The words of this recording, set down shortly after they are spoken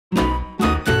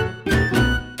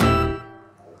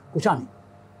කුෂානි.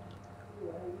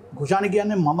 කුෂානි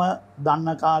කියන්නේ මම දන්න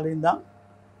කාලේ ඉඳන්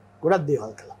ගොඩක්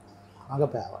දේවල් කළා.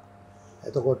 රඟපෑවා.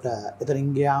 එතකොට එතනින්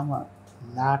ගියාම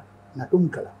නටුම්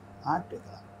කළා. නාට්‍ය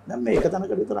කළා. දැන් මේ එක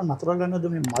තැනකට විතර නතර වෙනවද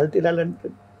මේ මල්ටි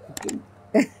ටැලන්ටඩ්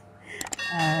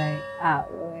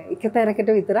එක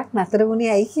තැනකට විතරක් නතර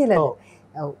වුණේ ඇයි කියලාද?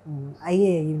 ඔව්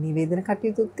අයියේ නිවේදන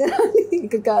කටයුතු කරන්නේ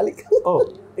එක කාලෙක. ඔව්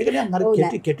ඒක නිකන්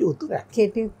හරි කෙටි උත්තරයක්.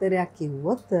 කෙටි උත්තරයක්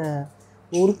කිව්වොත්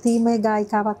වෘත්තීමය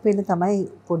ගායිකාවක් වෙන්න තමයි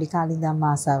පොඩි කාලේ ඉඳන්ම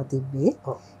ආසාව තිබ්බේ.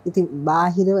 ඉතින්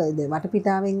බාහිර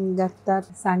වටපිටාවෙන් ගත්ත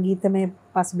සංගීතමය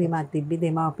පසුබිමක් තිබ්බේ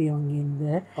දෙමාපියෝන්ගෙන්ද.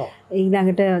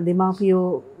 ඊළඟට දෙමාපියෝ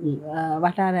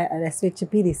වටා රැස් වෙච්ච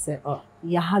පිරිස.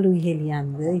 යහළු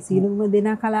ඉහෙලියන්ද සියලුම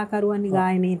දෙනා කලාකරුවන්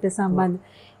ගායනයට සම්බන්ධ.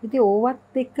 ඉතින්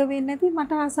ඕවත් එක්ක වෙන්නේ නැති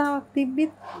මට ආසාවක්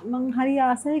තිබ්බෙත් මං හරි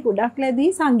ආසයි ගොඩක්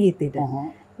ලැබී සංගීතයට.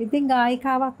 ඉතින්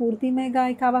ගායිකාවක් වෘත්තීමය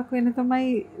ගායිකාවක් වෙන්න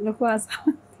තමයි ලොකු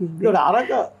ආසාවක් තිබ්බේ. ඒක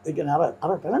අරක ඒ කියන්නේ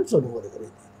අර ටැලන්ට්ස් වල මොකද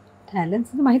කරේ?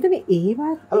 ටැලන්ට්ස් මම හිතුවේ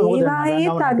ඒවායේ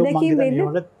අත්දැකීම් වෙන්න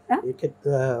ඒකෙත්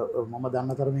මම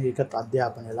දන්න තරමේ ඒකත්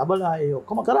අධ්‍යාපනය ලැබලා ඒ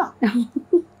ඔක්කොම කරා.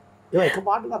 ඒක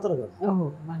එකපාරට නතර කරනවා. ඔව්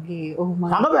මගේ ඔව් මම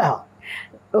රඟපෑවා.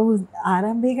 ඔව්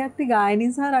ආරම්භයේ ගත්තේ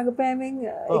ගායනින් සහ රඟපෑමෙන්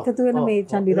එකතු වෙන මේ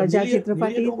චන්ඩි රජා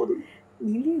චිත්‍රපටයේ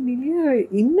නිලිය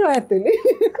ඉන්නවා ඇතුලේ.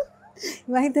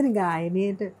 මම හිතන්නේ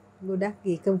ගායනයේට ගොඩක්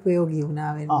ඒක උපයෝගී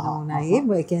වුණා වෙන්න ඕනයි.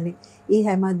 ඒ කියන්නේ ඒ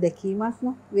හැම අත්දැකීමක්ම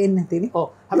වෙන්න තියෙන්නේ. ඔව්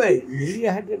හැබැයි නිලිය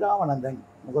හැටියට ආව නම් දැන්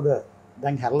මොකද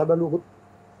දැන් හැරලා බැලුවොත්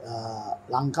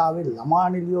ලංකාවේ ළමා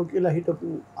නිලියෝ කියලා හිටපු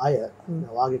අය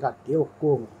වාගේ කට්ටිය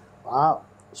ඔක්කොම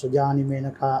සුජානි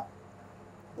මේනකා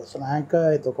දසනායක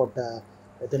එතකොට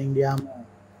එතනින් ගියාම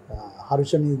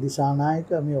හර්ෂණී දිසානායක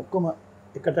මේ ඔක්කොම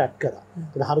එකට ඇඩ් කරා.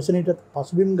 ඒක හර්ෂණීට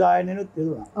පසුබිම් ගායනෙනුත්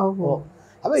යෙදුණා. ඔව්.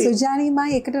 හැබැයි සුජානි මා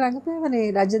එකට රඟපෑවනේ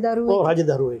රජදරුවෝ. ඔව්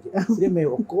රජදරුවෝ එක. ඉතින් මේ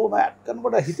ඔක්කොම ඇඩ්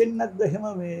කරනකොට හිතෙන්නේ නැද්ද එහෙම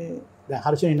මේ දැන්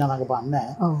හර්ෂණී නරඟපන්නේ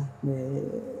නැහැ. ඔව්. මේ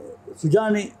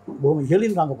සුජානි බොහොම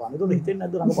ඉහළින් රඟපාන. ඒක හිතෙන්නේ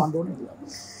නැද්ද රඟපාන්න ඕනේ කියලා.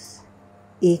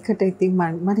 ඒකට ඉතින්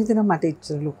මම හිතනවා මට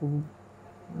එච්චර ලොකු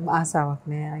ආසාවක්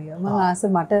නෑ අයියා. මම ආස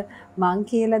මං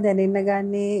කියලා දැනෙන්න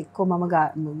ගන්නේ කො මම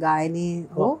ගායනයේ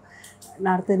හෝ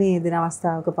නර්තනයේ යෙදෙන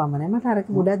අවස්ථාවක පමණයි. මට අරක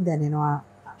ගොඩක් දැනෙනවා.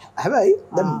 හැබැයි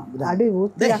දැන් අඩු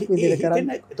වෘත්තියක් විදිහට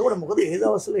කරන්නේ. එතකොට මොකද ඒ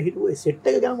දවස්වල හිටුවේ සෙට්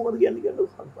එක ගැන මොකද කියන්නේ කියලා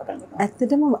පටන් ගන්නවා.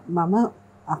 ඇත්තටම මම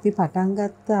අපි පටන්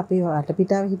ගත්ත අපේ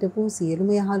වටපිටාව හිටපු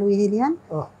සියලුම යහළු ඉහෙලියන්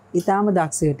ඊටාම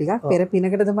දක්ෂයෝ ටිකක් පෙර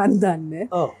පිනකටද මන් දන්නේ.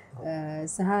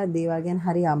 සහ දේවල් ගැන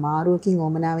හරි අමාරුවකින්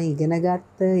ඕමනාවෙන් ඉගෙන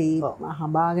ගත්ත ඒ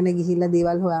හඹාගෙන ගිහිල්ලා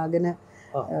දේවල් හොයාගෙන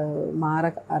මාර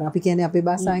අර අපි කියන්නේ අපේ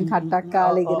භාෂාවෙන් කට්ටක්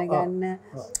කාලේ ඉගෙන ගන්න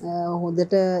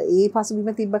හොඳට ඒ පසුබිම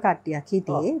තිබ්බ කට්ටියක්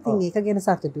හිටියේ. ඉතින් ඒක ගැන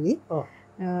සතුටුයි.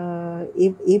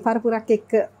 ඒ පරපුරක්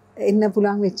එක්ක එන්න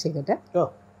පුළුවන් වෙච්ච එකට.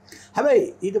 හැබැයි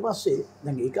ඊට පස්සේ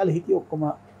දැන් ඒ කාලේ හිටිය ඔක්කොම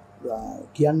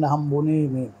කියන්න හම්බුනේ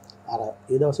මේ අර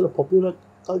ඒ දවස්වල පොපියුලර්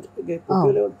කල්චර් එකේ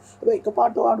පොපියුලර් හැබැයි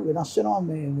එකපාරට වාඩු වෙනස් වෙනවා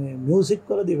මේ මියුසික්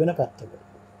වලදී වෙන පැත්තකට.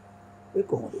 ඒක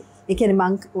කොහොමද? ඒ කියන්නේ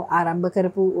මං ආරම්භ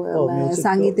කරපු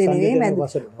සංගීතය නෙවෙයි මම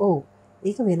ඔව්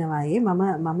ඒක වෙනවා.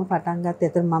 මම පටන් ගත්තේ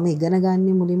අතන මම ඉගෙන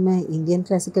ගන්නේ මුලින්ම ඉන්දියන්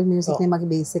ක්ලාසිකල් මියුසික් නේ මගේ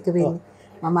බේස් එක වෙන්නේ.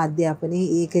 මම අධ්‍යාපනයේ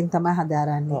ඒකෙන් තමයි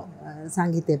හදාරන්නේ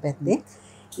සංගීතය පැත්තේ.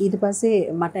 ඊට පස්සේ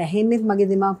මට ඇහෙන්නෙත් මගේ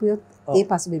දෙමාපියොත් ඒ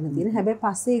පසුබිම තියෙන. හැබැයි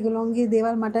පස්සේ ඒගොල්ලෝන්ගේ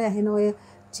දේවල් මට ඇහෙන ඔය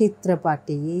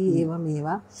චිත්‍රපටි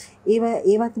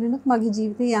ඒවා තුනක් මගේ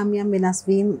ජීවිතේ යම් යම් වෙනස්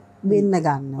වීම වෙන්න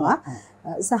ගන්නවා.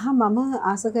 සහ මම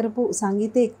ආස කරපු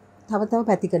සංගීතේ තව තව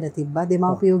පැතිකඩ තිබ්බා.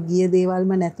 දෙමාපියෝ ගිය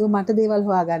දේවල්ම නැතුව මට දේවල්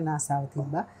හොයාගන්න ආසාව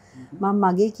තිබ්බා. මම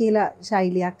මගේ කියලා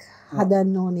ශෛලියක්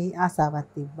හදන්න ඕනේ ආසාවක්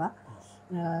තිබ්බා.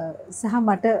 සහ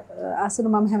මට අසල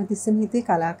මම හැමතිස්සෙම හිතේ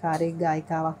කලාකාරයෙක්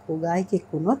ගායිකාවක් හෝ ගායකයෙක්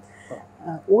වුණොත්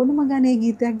ඕනම ගණේ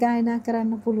ගීතයක් ගායනා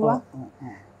කරන්න පුළුවන්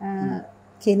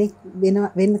කෙනෙක්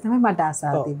වෙන්න තමයි මට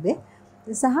ආසාව තිබ්බේ.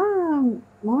 සහ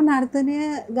මම නර්තනය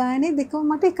ගායනය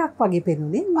දෙකම මට එකක් වගේ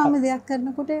පෙනුනේ. මම දෙයක්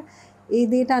කරනකොට ඒ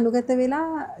දෙයට අනුගත වෙලා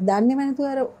දන්නේම නැතුව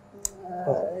අර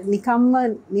නිකම්ම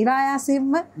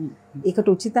નિરાයාසයෙන්ම ඒකට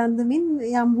උචිතන්දමින්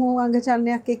යම් හෝ අංග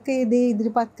චලනයක් එක්ක ඒ දේ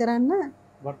ඉදිරිපත් කරන්න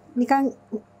නිකන්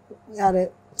අර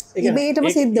ඉබේටම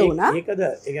සිද්ධ වුණා. ඒකද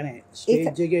ඒ කියන්නේ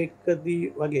ස්ටේජ් එකකදී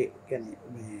වගේ කියන්නේ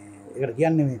මේ ඒකට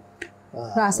කියන්නේ මේ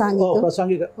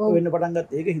ප්‍රාසංගික වෙන්න පටන්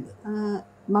ගත්තේ ඒක හින්දා.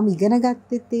 මම ඉගෙන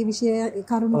ගත්තෙත් ඒ විෂය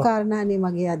කරුණු කාරණානේ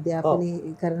මගේ අධ්‍යාපනය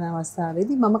කරන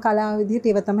අවස්ථාවේදී මම කලාව විදිහට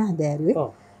ඒව තමයි හදාරුවේ.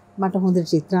 මට හොඳට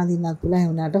චිත්‍ර අඳින්නත් පුළුවන්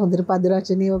වුණාට හොඳට පද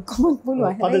රචනය ඔක්කොම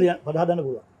පුළුවන්. පද හදන්න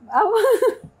පුළුවන්.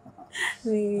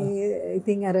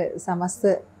 ඉතින් අර සමස්ත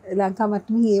ලංකා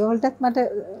මට්ටමේ ඒ වලටත් මට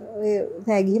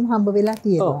තෑගීම් හම්බ වෙලා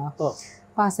තියෙනවා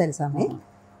පාසල් සමයේ.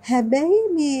 හැබැයි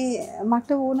මේ මට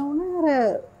ඕන වුණා අර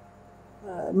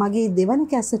මගේ දෙවන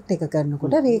කැසට් එක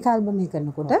කරනකොට රේඛා ඇල්බම් එක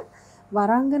කරනකොට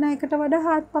වරංගනයකට වඩා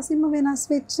හාත්පසින්ම වෙනස්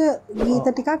වෙච්ච ගීත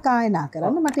ටිකක් ගායනා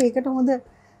කරන්න. මට ඒකට හොඳ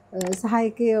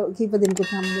සහායකයෝ කීප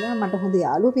දෙනෙකුත් හම්බුණා. මට හොඳ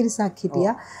යාළුවෝ පිරිසක්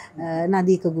හිටියා.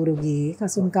 නදීක ගුරුගේ,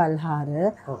 කසුන් කල්හාර,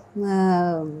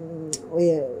 ඔය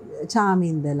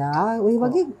චාමින්දලා, ඔය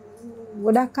වගේ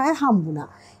ගොඩක් අය හම්බුණා.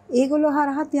 ඒගොල්ලෝ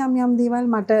හරහත් යම් යම් දේවල්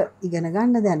මට ඉගෙන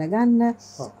ගන්න, දැනගන්න,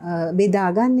 බෙදා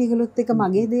ගන්න ඒගොල්ලොත් එක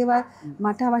මගේ දේවල්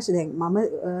මට අවශ්‍ය. දැන් මම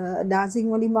ඩාන්සින්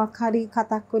වලින් මොකක් හරි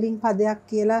කතක් වලින් පදයක්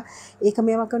කියලා ඒක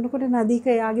මේවා කරනකොට නදීක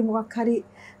එයාගේ මොකක් හරි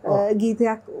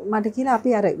ගීතයක් මට කියලා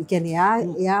අපි අර කියන්නේ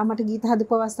එයා මට ගීත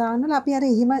හදපු අවස්ථාවන් වල අපි අර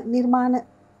එහෙම නිර්මාණ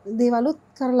දේවලුත්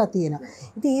කරලා තියෙනවා.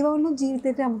 ඉතින් ඒව වුණු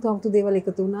ජීවිතේට අමුතු දේවල්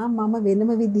එකතු වුණා. මම වෙනම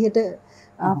විදිහට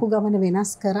ආපු ගමන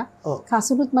වෙනස් කරා.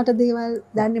 කසුනුත් මට දේවල්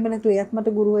දන්නේම නැතුව එයත්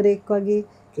මට ගුරුවරයෙක් වගේ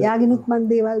එයාගෙනුත් මම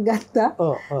දේවල් ගත්තා.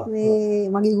 මේ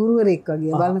මගේ ගුරුවරයෙක්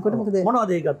වගේ බලනකොට මොකද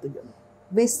මොනවද ඒ ගත්තේ කියන්නේ?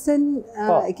 වෙස්ටර්න්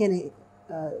ඒ කියන්නේ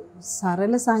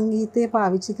සරල සංගීතය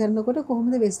පාවිච්චි කරනකොට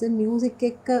කොහොමද වෙස්ටර්න් මියුසික්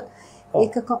එක්ක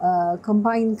ඒක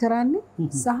කම්බයින් කරන්නේ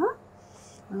සහ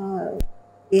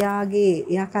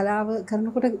එයා කලාව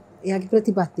කරනකොට එයාගේ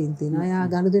ප්‍රතිපත්තීන් තියෙනවා. එයා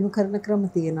ගනුදෙනු කරන ක්‍රම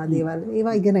තියෙනවා දේවල්.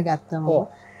 ඒවා ඉගෙන ගත්තම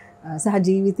සහ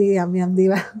ජීවිතයේ යම් යම්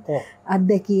දේවල්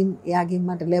අත්දැකීම් එයාගෙන්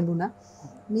මට ලැබුණා.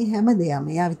 මේ හැම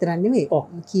දෙයක්ම එයා විතරක් නෙවෙයි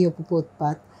කියපු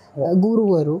පොත්පත්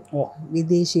ගුරුවරු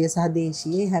විදේශීය සහ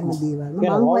දේශීය හැම දේවල්ම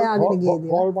මම හොයාගෙන ගිය දේවල්.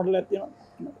 රෝල් මොඩල් එකක් තියෙනවා.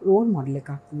 රෝල් මොඩල්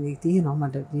එකක් තියෙනවා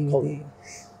මට ජීවිතේ.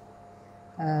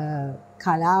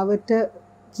 කලාවට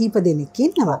කීප දෙනෙක්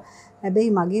ඉන්නවා.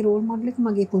 හැබැයි මගේ රෝල් මොඩල් එක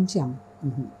මගේ පුංචි අම්මා.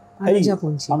 අනුජා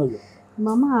පුංචි.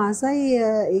 මම ආසයි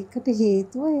ඒකට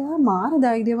හේතුව එයා මාර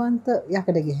ධෛර්යවන්ත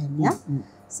යකඩ ගැහැණියක්.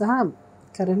 සහ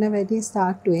කරන වැඩේ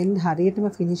ස්ටාර්ට් ටු එන්ඩ් හරියටම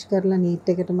ෆිනිෂ් කරලා නීට්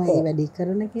එකටම ඒ වැඩේ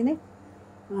කරන කෙනෙක්.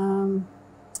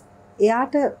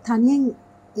 එයාට තනියෙන්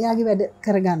එයාගේ වැඩ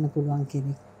කරගන්න පුළුවන්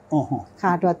කෙනෙක්.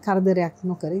 කාටවත් කරදරයක්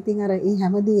නොකර. ඉතින් අර ඒ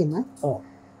හැමදේම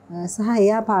සහ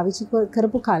එයා පාවිච්චි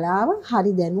කරපු කලාව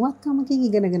හරි දැනුවත්කමකින්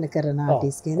ඉගෙනගෙන කරන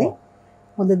ආටිස්ට් කෙනෙක්.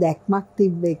 හොඳ දැක්මක්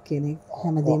තිබ්බ කෙනෙක්.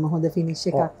 හැමදේම හොඳ ෆිනිෂ්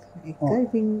එකක් එක.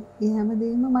 ඉතින් ඒ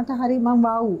හැමදේම මට හරි මම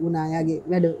වාව් වුණා යාගේ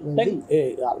වැඩ වලදී. ඒ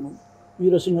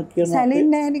වීරසිංහ කියන සැලෙන්නේ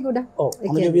නැහෙනි ගොඩක්.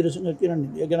 අනුජ වීරසිංහ කියන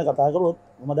නිලිය ගැන කතා කරොත්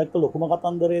මම දැක්ක ලොකුම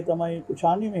කතන්දරේ තමයි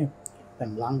කුෂානි මේ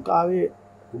දැන් ලංකාවේ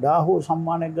උඩා හෝ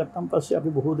සම්මානයක් ගත්තන් පස්සේ අපි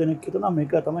බොහෝ දෙනෙක් හිතනවා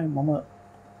මේක තමයි මම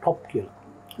টොප් කියලා.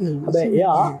 හැබැයි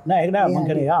එයා නෑ ඒක නෑ මම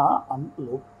කියන්නේ එයා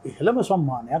ඉහළම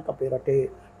සම්මානයක් අපේ රටේ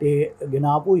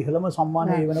ගෙනාපු ඉහළම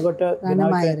සම්මානය වෙනකොට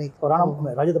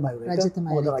රජත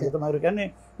මයුර කියන්නේ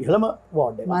ඉහළම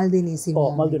වෝඩ් එක. මල්දිනී සිංහ.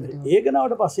 මල්දිනී. ඒ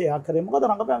ගෙනාවට පස්සේ එයා කරේ මොකද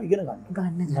රංගපෑම ඉගෙන ගන්න.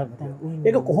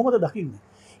 ඒක කොහොමද දකින්නේ?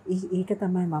 ඒක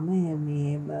තමයි මම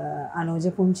මේ අනෝජ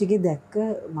පුංචිගේ දැක්ක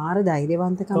මාර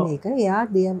ධෛර්යවන්තකම එක. එයා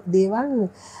දේවල්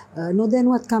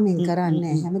නොදැනුවත්කමින්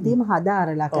කරන්නේ හැමදේම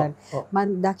හදාරලා කරන්නේ. මම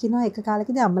දකිනවා එක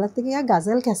කාලෙකදී අම්මලත් එක්ක එයා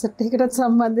ගසල් කැසට් එකකට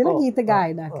සම්බන්ධ වෙලා ගීත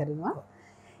ගායනා කරනවා.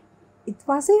 ඊට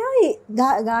පස්සේ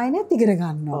එයා ගායනයත් ඉගෙන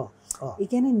ගන්නවා. ඒ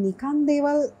කියන්නේ නිකන්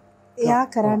දේවල් එයා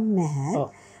කරන්නේ නැහැ.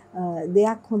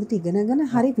 දෙයක් හොඳට ඉගෙනගෙන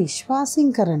හරි විශ්වාසින්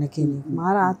කරන කෙනෙක්.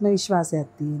 මාර ආත්ම විශ්වාසයක්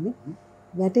තියෙන්නේ.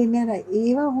 වැටෙන්නේ අර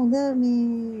ඒවා හොඳ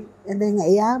මේ දැන්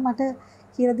එයා මට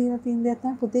කියලා දීලා තියෙන දේ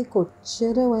තමයි පුතේ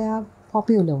කොච්චර ඔයා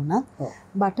පොපියුලර් වුණත්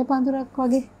බටපඳුරක්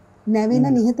වගේ නැවෙන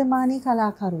නිහතමානී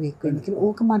කලාකරුවෙක් වෙන්න කියලා.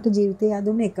 ඕක මට ජීවිතේ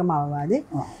ආදුන්නේ එකම අවවාදේ.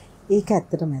 ඒක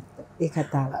ඇත්තටම ඇත්ත. ඒ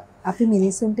කතාව. අපි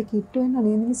මිනිස්සුන්ට කිට්ටු වෙන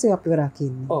නේ මිනිස්සු අපිව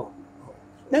රකින්නේ. ඔව්.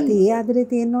 දැන් ඒ ආදරේ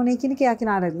තියෙන්න ඕනේ කියන එක යා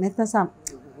කියන අර නැත්නම්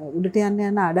උඩට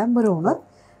යන්න ආඩම්බර වුණොත්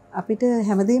අපිට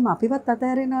හැමදේම අපිවත්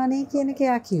අතහැරෙනවා නේ කියන එක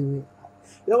යා කිව්වේ.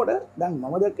 ඒකට දැන්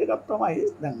මම දැක්ක එකක් තමයි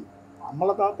දැන්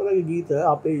අම්මලා තාත්තලාගේ ගීත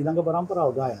අපේ ඊළඟ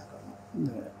පරම්පරාව ගායනා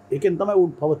කරනවා. ඒකෙන් තමයි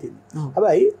උන් පවතින්නේ.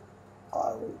 හැබැයි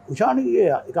කුෂානිගේ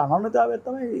එක අනන්‍යතාවයක්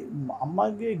තමයි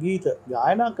අම්මගේ ගීත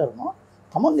ගායනා කරනවා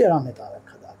තමන්ගේ අනන්‍යතාවයක්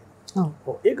හදාගෙන.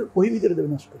 ඔව්. ඒක කොයි විදිහටද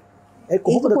වෙනස් කරන්නේ? ඒ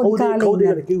කොහොමද කවුද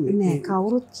කිව්වේ? නෑ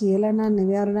කවුරුත් කියලා නම්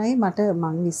නෙවෙයි මට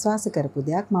මං විශ්වාස කරපු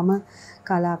දෙයක් මම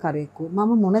කලාකරුවෙක්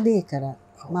මම මොන දේ කරා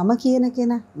මම කියන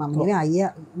කෙනා මම නෙවෙයි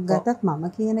අයියා ගත්තත් මම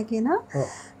කියන කෙනා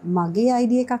මගේ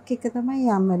අයිඩියා එකක් එක තමයි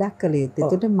යම් වැඩක් කළේ.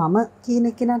 ඒකට මම කියන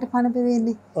කෙනාට පණ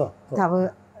පෙවෙන්නේ. තව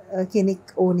කෙනෙක්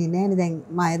ඕනේ නෑනේ. දැන්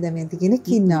මාය දමයන්ති කෙනෙක්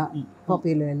ඉන්නවා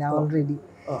පොපියුලර් වෙලා ඔල්රෙඩි.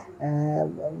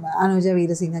 අනුජ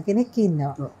වීරසිංහ කෙනෙක්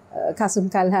ඉන්නවා. කසුන්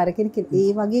කල්හාර කෙනෙක්. ඒ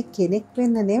වගේ කෙනෙක්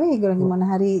වෙන්න නෙවෙයි. ඒගොල්ලන්ගේ මොන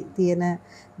හරි තියෙන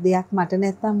දෙයක් මට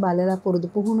නැත්තම් බලලා පුරුදු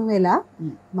පුහුණු වෙලා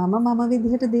මම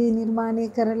විදිහට දේ නිර්මාණය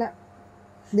කරලා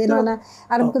දෙනවන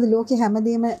අර මොකද ලෝකේ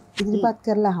හැමදේම ඉදිරිපත්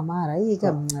කරලා හමාරයි. ඒක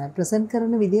ප්‍රසන්ට්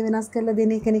කරන විදිය වෙනස් කරලා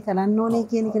දෙන එකනේ කරන්න ඕනේ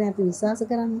කියන එකනේ අපි විශ්වාස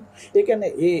කරන්නේ. ඒ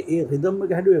කියන්නේ ඒ රිද්ම්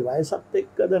එක හැදුවේ වයසත්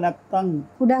එක්කද නැත්නම්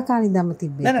කුඩා කාලේ ඉඳන්ම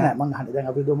තිබ්බේ. නෑ මං අහන්නේ දැන්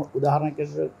අපි උදාහරණයක්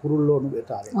විදිහට කුරුල්ලෝණු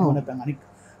වෙතාලේ. එහෙම නැත්නම් අනික්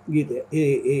ගීතය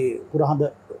ඒ කුරහඳ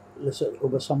ලෙස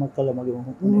ඔබ සම කළ මගේ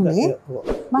මම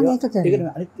ඒක කරේ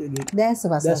දැස්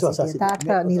වසසිතේ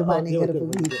තාත්තා නිර්මාණය කරපු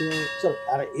ගීතය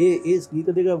අර ඒ ගීත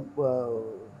දෙක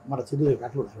මට සිදුවේ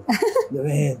පැටලුණා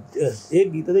ඒ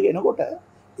ගීත දෙක එනකොට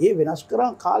ඒ වෙනස්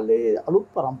කරා කාලේ අලුත්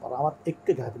පරම්පරාවත් එක්ක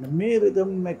ගහගෙන මේ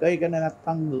රිද්ම් එකයි ගැන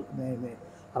නැත්තම් මේ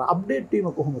අර අප්ඩේට් වීම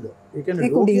කොහොමද ඒ කියන්නේ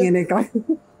රෙකෝඩින් එන එක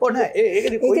ඕ නෑ ඒක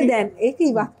දැන් ඒක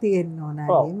ඉවක් තියෙන්න ඕනයි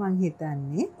මං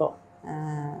හිතන්නේ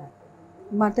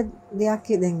මට දෙයක්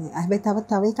දැන් හැබැයි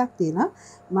තව එකක් තියෙනවා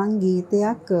මං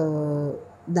ගීතයක්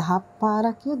 10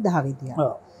 පාරක් කිව්වොත් 10 විදියක්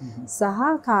සහ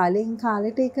කාලෙන්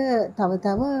කාලෙට ඒක තව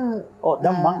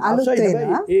දැන් මං අලුත්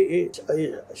වෙනවා ඒ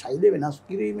ශෛලිය වෙනස්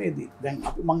කිරීමේදී දැන්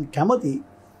අපි මං කැමති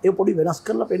ඒ පොඩි වෙනස්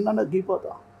කරලා පෙන්වන්න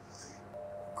දීපුවා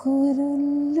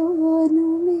කුරුල්ලෝනු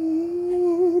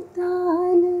මේ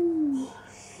තාලන්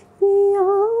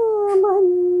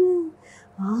පියාමන්න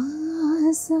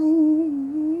ආසයි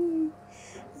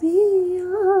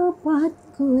පියාපත්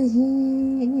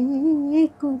කොහේ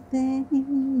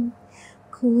කොතැනින්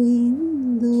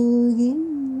කුයින්දුගෙන්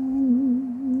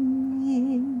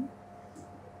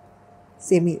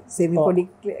සෙමි පොඩි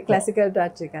ක්ලාසිකල්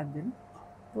ටච් එකක් දෙන්න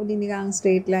පොඩි නිකන්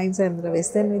ස්ට්‍රේට් ලයින්ස් අතර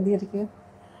වෙස්ටර්න් විදිහට කියන්න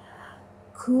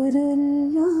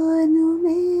කුරුල්ලෝනු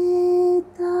මේ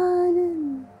තාලන්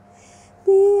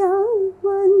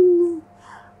පියාමන්න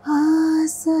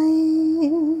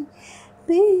ආසයි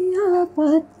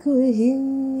පියාපත් කොහේ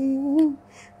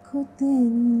කොතෙන්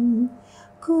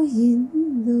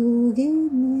කොයින්දුගෙන්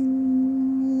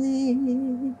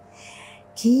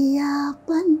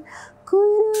කියාපන්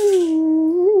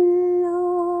කුරුල්ලෝ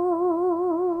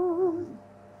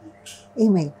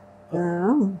එමෙ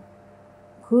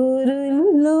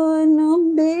කුරුල්ලෝ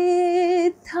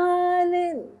නොබේ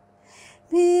තාලෙන්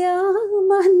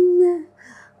පියාමන්න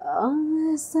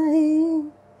ආසයි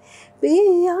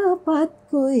පියාපත්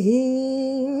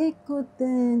කොහේ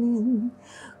කොතැනින්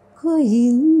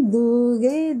කොයින්දුගෙනෙන්නේ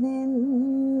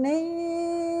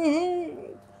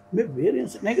මේ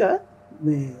වේරියන්ස් එක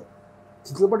මේ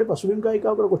චිත්‍රපටි පසුබිම්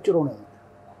ගායිකාවකට කොච්චර ඕනද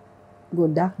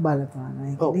ගොඩක් බලපානවා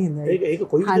ඒක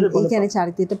කොයි විදිහට ඒ කියන්නේ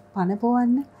චරිතයට පණ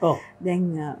පොවන්න දැන්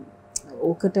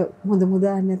ඕකට හොඳ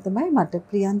උදාහරණයක් තමයි මට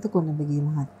ප්‍රියන්ත කොණබගේ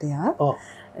මහත්තයා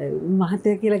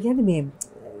මහත්තයා කියලා කියන්නේ මේ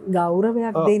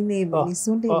ගෞරවයක් දෙන්නේ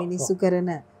මිනිස්සුන්ට මිනිස්සු කරන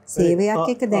සේවයක්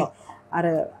එක දැන් අර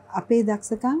අපේ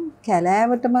දක්ෂකම්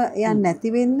කැලෑවටම යන්නේ නැති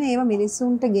වෙන්නේ ඒව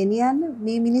මිනිස්සුන්ට ගෙනියන්න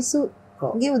මේ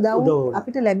මිනිස්සුගේ උදව්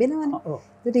අපිට ලැබෙනවනේ.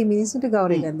 ඒකට මේ මිනිස්සුන්ට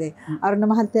ගෞරවය ගන්නේ. අරුණ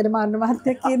මහත්තයාට අරුණ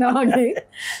මහත්තයා කියනවා වගේ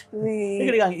මේ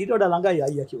ඒක නිකන් ඊට වඩා ළඟයි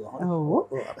අයියා කිව්වා. ඔව්.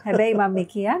 හැබැයි මම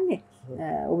කියන්නේ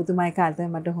ඔබතුමායි කාලේ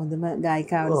මට හොඳම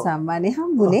ගායිකාවට සම්මානය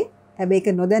හම්බුනේ. හැබැයි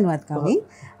ඒක නොදැනුවත් කමින්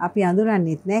අපි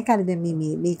අඳුරන්නෙත් නෑ කාලේ දැන්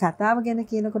මේ කතාව ගැන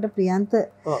කියනකොට ප්‍රියන්ත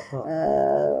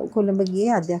කොළඹ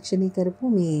ගියේ අධ්‍යක්ෂණය කරපු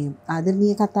මේ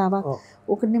ආදරණීය කතාවක්.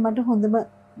 ඕකනේ මට හොඳම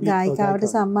ගායිකාවට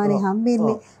සම්මානය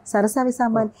හම්බෙන්නේ සරසවි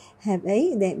සම්මාන.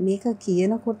 හැබැයි දැන් මේක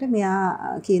කියනකොට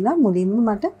මෙයා කියන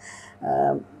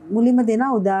මුලින්ම දෙන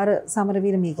උදාර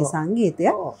සමරවීර මේකේ සංගීතය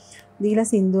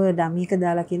දීලා සින්දුව ඩමියක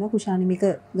දාලා කියන කුෂානි මේක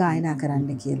ගායනා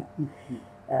කරන්න කියලා.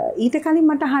 ඊට කලින්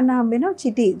මට අහන්න හම්බෙනවා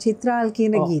චිත්‍රාල්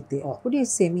කියන ගීතය. පොඩි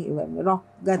සෙමි රොක්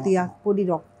ගතියක් පොඩි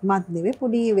රොක් මත් නෙවෙයි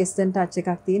පොඩි වෙස්ටර්න් ටච්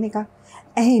එකක් තියෙන එකක්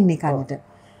ඇහෙන්නේ කනට.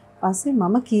 පස්සේ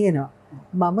මම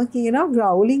කියනවා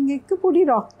ග්‍රවුලින් එක්ක පොඩි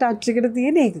රොක් ටච් එකට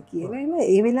තියෙන එක කියලා.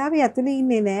 ඒ වෙලාවේ ඇතුලේ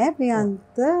ඉන්නේ නෑ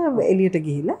ප්‍රියන්ත එළියට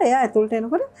ගිහිල්ලා. එයා ඇතුළට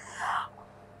එනකොට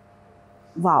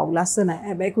වව් ලස්සනයි.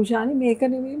 හැබැයි කුෂානි මේක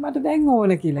නෙවෙයි මට දැන්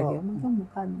ඕන කියලා කිව්වා.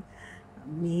 මොකද්ද?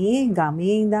 මේ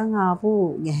ගමේ ඉඳන් ආපු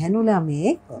ගැහැණු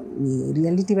ළමෙක් මේ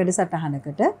රියැලිටි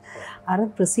වැඩසටහනකට අර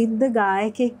ප්‍රසිද්ධ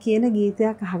ගායකයෙක් කියන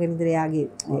ගීතයක් අහගෙන ඉඳලා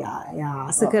එයා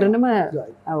ආස කරනම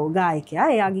ගායකයා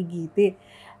එයාගේ ගීතේ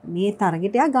මේ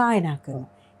තරගෙට එයා ගායනා කරනවා.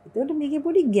 ඒකට මේකේ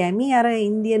පොඩි ගැමි අර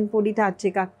ඉන්දියන් පොඩි ටච්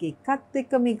එකක් එක්කත්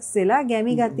එක්ක මික්ස් වෙලා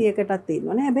ගැමි ගතියකටත්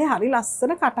එන්නෝනේ. හැබැයි හරි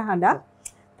ලස්සන කටහඬක්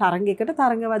තරංගයකට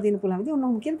තරංග වදින්න පුළුවන් විදිහ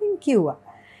උන්වම කියලා කිව්වා.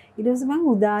 ඊට පස්සේ මම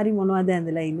උදාරි මොනවද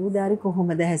ඇඳලා ඉන්නේ උදාරි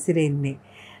කොහොමද හැසිරෙන්නේ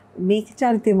මේක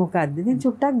චරිතය මොකද්ද දැන්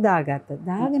චුට්ටක් දාගත්තා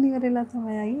දාගෙන ඉවරලා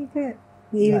තමයි ඒක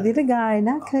මේ විදිහට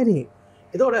ගායනා කරේ.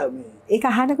 එතකොට ඒක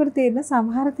අහනකොට තේරෙන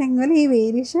සමහර තැන්වල මේ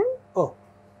වේරියේෂන්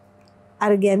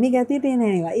අර ගැමි ගතියට එන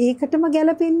ඒවා ඒකටම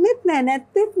ගැලපෙන්නෙත් නෑ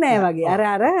නැත්තේත් නෑ වගේ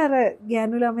අර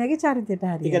ගෑනු ළමයාගේ චරිතයට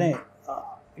හරියට.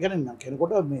 ඒ කියන්නේ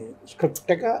කෙනෙකුට මේ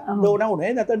ස්ක්‍රිප්ට් එක දෝන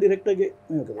උනේ නැත්නම් ඩිරෙක්ටර්ගේ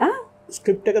මේකද?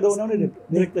 ස්ක්‍රිප්ට් එක දෝනවනේ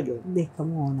ඩිරෙක්ටර්ගේ. දෙකම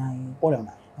ඕනයි.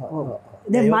 ඕනේ.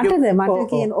 දැන් මට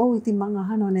කියන ඔව් ඉතින් මං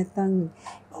අහනවා නැත්තම්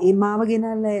ඒ මාව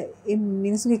ගෙනල්ලා ඒ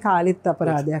මිනිස්සුගේ කාලෙත්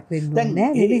අපරාධයක් වෙන්න ඕනේ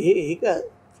නෑ ඒක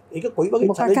ඒක කොයි වගේ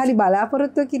මොකක් හරි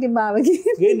බලාපොරොත්තු කිරීම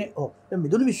භාවකේ ගේන්නේ. ඔව්. දැන්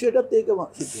මිදුණු විශ්වයටත් ඒකම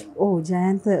සිද්ධ වෙනවා. ඔව්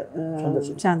ජයන්ත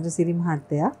චන්ද්‍රසිරි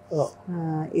මහත්තයා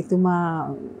එතුමා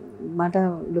මට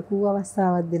ලොකු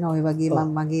අවස්ථාවක් දෙන ඔය වගේ මම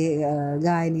මගේ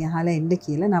ගායනිය අහලා එන්න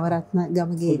කියලා නවරත්න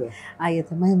ගමගේ අය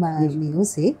තමයි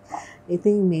මියුසික්.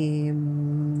 ඉතින් මේ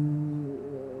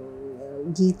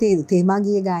ගීතේ තේමා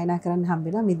ගීය ගායනා කරන්න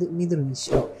හම්බෙලා මිදුණු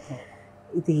විශ්ව.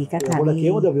 ඉතින් ඒකත් හරි.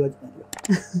 කියමුද අපි වචන?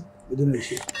 මිදුණු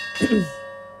විශ්ව.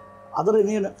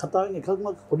 ආදරණීය කතාවෙන් එකක්ම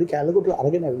පොඩි කැලකට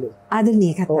අරගෙන ඇවිල්ලා.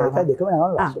 ආදරණීය කතාව. ඒකයි දෙකම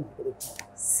යනවා ලස්සන.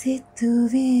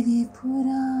 සිතුවිලි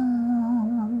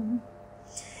පුරා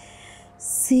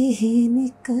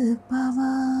සිහිනික පවා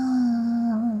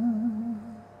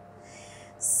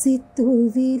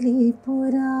සිතුවිලි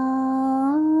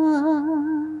පුරා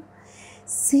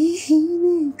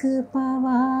සිහිනික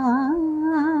පවා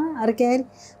අර කැරි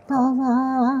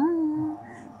පවා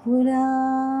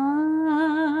පුරා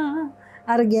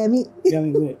අර ගැමි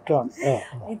ට්‍රොන්.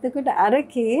 එතකොට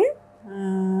අරකේ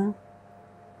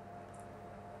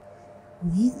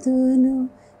නිතුණු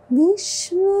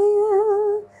විශ්වය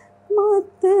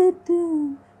මතට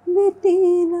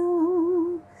වැටිලා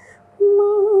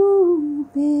මා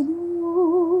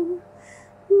පෙළෝ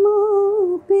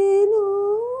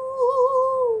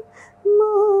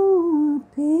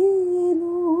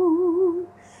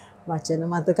වචන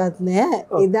මතකත් නෑ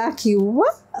එදා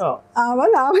කිව්වා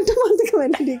ආවල් ආවට මතක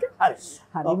වෙන ටික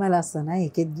හරිම ලස්සනයි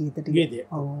ඒකෙත් ගීත ටික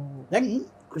ඔව් දැන්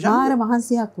කුෂාර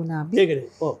මහන්සියක් වුණා අපි ඒකනේ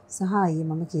ඔව් සහ අයියේ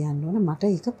මම කියන්න ඕන මට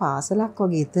ඒක පාසලක්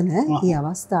වගේ එතන මේ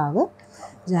අවස්ථාව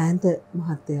ජයන්ත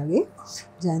මහත්තයාගේ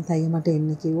ජයන්ත අයියා මට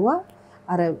එන්න කිව්වා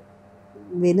අර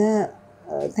වෙන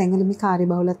තැන්වල මේ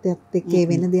කාර්යබහුලත්වයත් එක්ක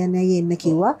වෙන දෙයක් නෑ එන්න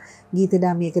කිව්වා ගීත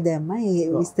ඩාමියක දැම්මා ඒ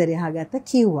විස්තරය අහගත්ත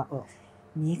කිව්වා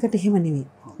මේකට එහෙම නෙවෙයි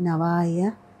නවාය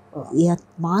එයත්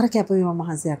මාර කැපවීම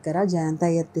මහන්සියක් කරා ජයන්ත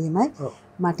අයියත් එහෙමයි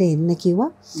මට එන්න කිව්වා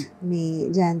මේ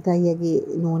ජයන්ත අයියගේ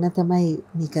නෝන තමයි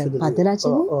මේක පද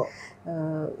රචනය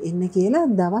එන්න කියලා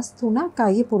දවස් 3ක්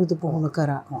අයියේ පුරුදු පුහුණු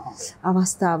කරා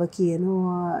අවස්ථාව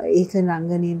කියනවා ඒක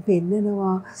රංගනයෙන්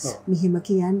පෙන්නනවා මෙහෙම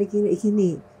කියන්න කියලා ඒ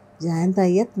කියන්නේ ජයන්ත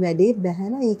අයියත් වැඩේ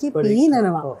බැහැලා ඒකේ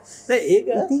පීනනවා දැන් ඒක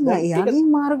ඉතින්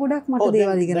එයාගෙන් මාර ගොඩක් මට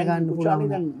දේවල් ඉගෙන ගන්න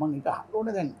පුළුවන් දැන් මම ඒක අහන්න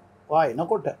ඕනේ දැන් වා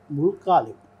එනකොට මුල්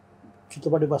කාලේ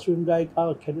චිත්‍රපට පසුබිම්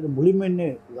ගායිකාවක් හැටියට මුලින්ම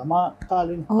එන්නේ ළමා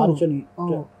කාලේ හර්ෂණී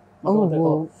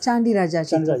ඔව් චාන්ඩි රාජා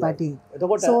චිත්‍රපටි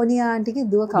එතකොට සෝනියා ආන්ටිගේ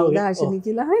දුව කවුද හර්ෂණී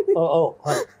කියලා හරිද ඔව්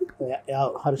එයා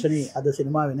හර්ෂණී අද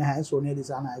සිනමාවේ නැහැ සෝනියා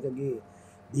දිසානායකගේ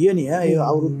දියණිය ඒ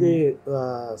අවුරුද්දේ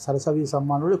සරසවි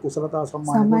සම්මාන වල කුසලතා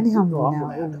සම්මාන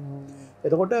හම්බුණා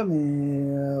එතකොට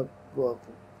මේ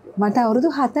මට අවුරුදු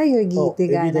 7යි ඔය ගීතේ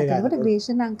ගායනා කරනකොට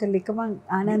ග්‍රේෂන් අංකල් එක මං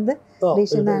ආනන්ද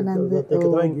ග්‍රේෂන් ආනන්ද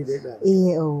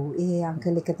ඒ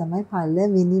අංකල් එක තමයි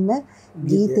පළවෙනිම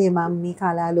ගීතේ මම මේ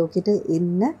කලා ලෝකෙට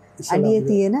එන්න අඩිය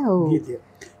තියෙන ගීතය.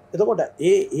 එතකොට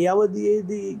ඒ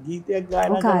අවධියේදී ගීතයක්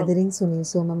ගායනා කරන කාදරින් සුනිල්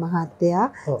සෝම මහත්තයා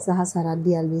සහ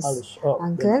සරද්දි අල්විස්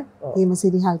අංකල්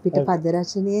හේමසිරි හල්පිට පද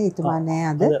රචනය එතුමා නෑ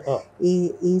අද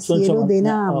ඒ සියලු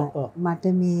දෙනාම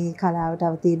මට මේ කලාවට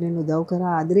අවතීර්ණ වෙන්න උදව්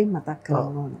කරා ආදරෙන් මතක්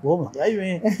කරන්න ඕන. බොහොම. යයි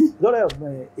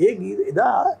මේ ඒ ගීත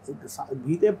එදා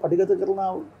ගීතය පටිගත කරන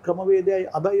ක්‍රමවේදයයි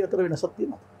අදයි අතර වෙනසක්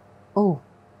තියෙනවා. ඔව්.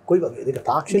 කොයි වගේ? ඒක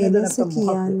තාක්ෂණයද නැත්නම්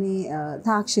කියන්නේ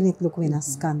තාක්ෂණික ලොකු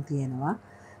වෙනස්කම් තියෙනවා.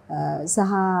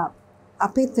 සහ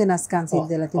අපේත් වෙනස්කම් සිද්ධ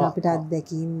වෙලා තියෙනවා අපිට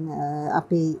අත්දැකීම්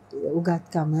අපේ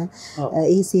උගත්කම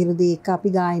ඒ සියලු දේ එක අපි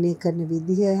ගායනය කරන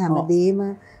විදිහ හැමදේම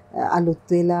අලුත්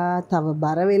වෙලා තව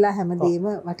බර වෙලා හැමදේම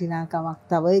වටිනාකමක්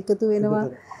තව එකතු වෙනවා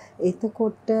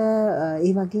එතකොට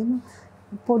ඒ වගේම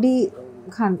පොඩි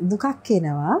දුකක්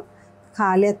එනවා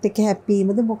කාලයත් එක්ක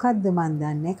හැප්පීමද මොකද්ද මන්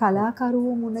දන්නේ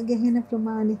කලාකරුවෝ මුණ ගැහෙන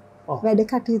ප්‍රමාණය වැඩ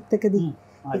කටයුත්තකදී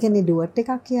ඒ කියන්නේ ඩුවට්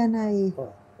එකක් කියනයි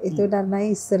එතකොට අර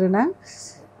නයි ඉස්සර නම්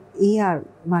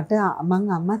මට මං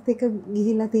අම්මත් එක්ක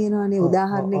ගිහිල්ලා තියෙනවානේ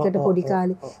උදාහරණයකට පොඩි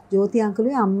කාලේ ජෝති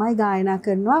අංකලුයි අම්මයි ගායනා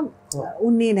කරනවා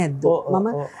උන්නේ නැද්ද මම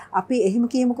අපි එහෙම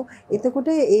කියමුකෝ එතකොට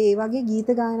ඒ වගේ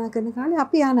ගීත ගායනා කරන කාලේ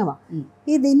අපි යනවා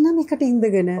ඒ දෙන්නම එකට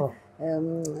ඉඳගෙන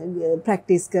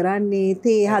ප්‍රැක්ටිස් කරන්නේ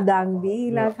තේ හදන්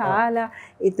බීලා කාලා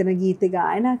එතන ගීත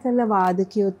ගායනා කරලා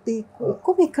වාදකයොත්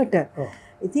ඔක්කොම එකට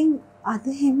ඉතින් අද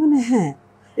එහෙම නැහැ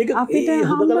අපිට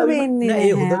හම්බ වෙන්නේ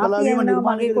නැහැ. හුදකලාවීම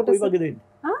නිර්මාණයකට කොයි වගේද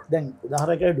වෙන්නේ? දැන්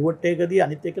උදාහරණයක් ඩුවට් එකකදී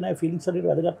අනිත් එක නෑ ෆීලිංග්ස් වලට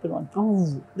වැඩගත් වෙනවා.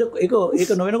 ඔව්.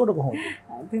 ඒක නොවෙනකොට කොහොමද?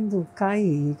 ඉතින්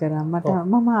දුකයි කරා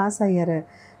මම ආසයි අර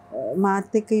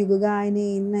මාත් එක්ක යුග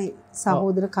ගායනයේ ඉන්න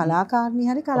සහෝදර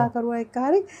කලාකාරණී හරි කලාකරුවා එක්ක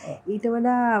හරි ඊට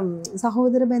වඩා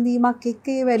සහෝදර බැඳීමක් එක්ක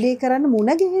ඒ වැඩේ කරන්න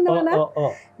මුණ ගැහෙනවා නම්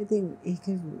ඉතින්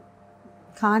ඒක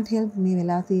can't help මේ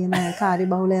වෙලා තියෙන කාර්ය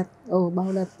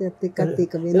බහුලත්වයත් එක්කත්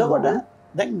ඒක වෙනවා.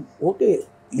 දැන් ඕකේ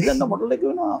ඊළඟ මොඩල් එක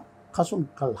වෙනවා කසුන්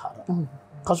කල්හාර.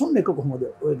 කසුන් එක කොහොමද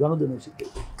ඔය ගනුදෙනු සිද්ධ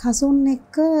වෙන්නේ? කසුන්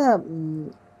එක්ක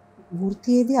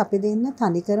වෘත්තියේදී අපි දෙන්න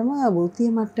තනිකරම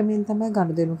වෘත්තීය මට්ටමින් තමයි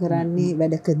ගනුදෙනු කරන්නේ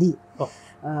වැඩකදී.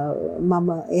 මම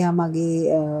එයා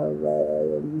මගේ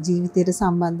ජීවිතයට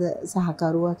සම්බන්ධ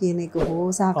සහකරුවා කියන එක හෝ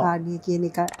සහකාරිය කියන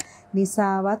එක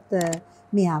නිසාවත්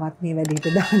මෙයාවත් මේ වැඩේට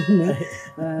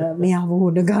දාන්න මෙයාව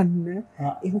හොඩ ගන්න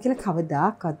එහෙම කියලා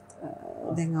කවදාකවත්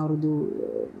දැන් අවුරුදු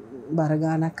බර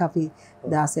ගානක් අපි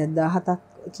 16ක් 17ක්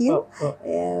කියන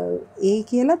ඒ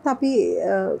කියලත් අපි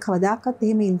කවදාකවත්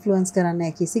එහෙම ඉන්ෆ්ලුවන්ස් කරන්නේ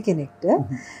නැහැ කිසි කෙනෙක්ට.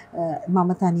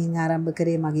 මම තනියෙන් ආරම්භ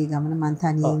කරේ මගේ ගමන. මම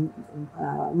තනියෙන්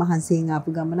මහන්සියෙන් ආපු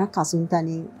ගමන. කසුන්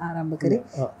තනියෙන් ආරම්භ කරේ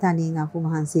තනියෙන් ආපු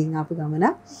මහන්සියෙන් ආපු ගමන.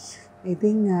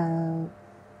 ඉතින්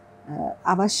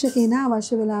අවශ්‍ය කෙනා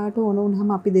අවශ්‍ය වෙලාවට ඕන වුණාම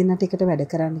අපි දෙන්නට එකට වැඩ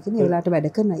කරන්න කියන ඒ වෙලාවට වැඩ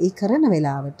කරන. ඒ කරන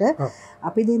වෙලාවට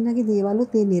අපි දෙන්නගේ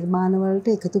දේවලුත් ඒ නිර්මාණ වලට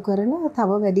එකතු කරලා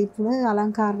තව වැඩිපුර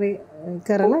අලංකාරය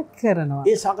කරලා කරනවා.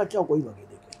 ඒ සාකච්ඡාව කොයි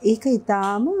වගේද? ඒක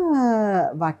ඊටාම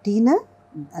වටින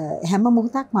හැම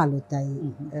මොහොතක්ම අලුතයි.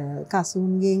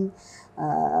 කසුන්ගෙන්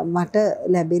මට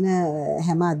ලැබෙන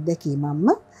හැම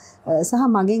අත්දැකීමක්ම සහ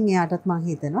මගෙන් එයාටත් මං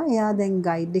හිතනවා එයා දැන්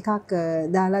ගයිඩ් එකක්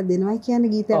දාලා දෙනවා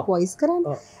කියන්නේ ගීතයක් වොයිස් කරන්න.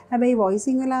 හැබැයි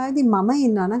වොයිසින් වෙලාවේදී මම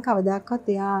ඉන්නවා නම් කවදාකවත්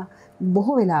එයා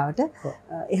බොහෝ වෙලාවට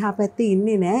එහා පැත්තේ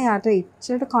ඉන්නේ නැහැ. එයාට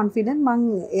ඉච්චට කොන්ෆිඩන්ට් මං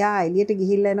එයා එළියට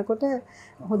ගිහිල්ලා එනකොට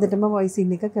හොඳටම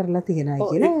වොයිසින් එක කරලා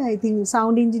තියෙනවා කියලා. ඉතින්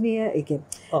සවුන්ඩ් ඉන්ජිනියර් එකේ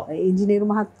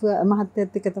ඉන්ජිනේරු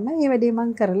මහත්තයත් එක්ක තමයි මේ වැඩේ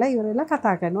මං කරලා ඉවරලා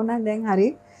කතා කරනවා. නම් දැන්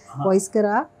හරි වොයිස්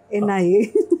කරා එනයි.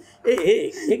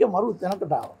 ඒක මරු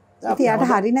තැනකට ආවා. ඉතින් යාට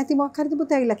හරි නැති මොකක් හරි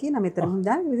තිබුත් ඇවිල්ලා කියනවා මෙතන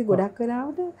හොඳයි. ඉතින් ගොඩක්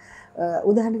වෙලාවට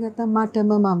උදාහරණ ගත්තා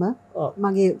මටම මම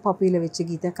මගේ පොපියුලර් වෙච්ච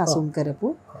ගීතයක් අසුම් කරපු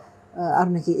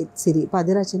අරුණකී සිරි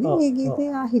පද රචනයේ මේ ගීතය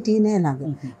හිටියේ නෑ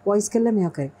ළඟ. වොයිස් කළා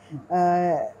මේක කරේ.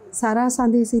 සරා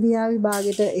සඳේ සිරියාවි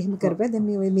භාගෙට එහෙම කරපුවා. දැන්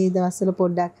මේ දවස්වල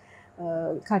පොඩ්ඩක්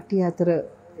කට්ටිය අතර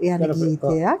යන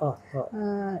ගීතයක්.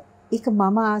 ඒක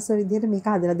මම ආස විදිහට මේක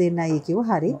හදලා දෙන්නයි කිව්වා.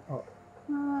 හරි.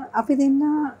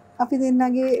 අපි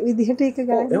දෙන්නගේ විදිහට ඒක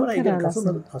ගායනා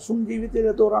කරලා කසුන්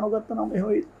ජීවිතේට තෝරා නොගත්තා නම් එහෙම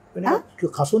වෙන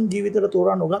කසුන් ජීවිතේට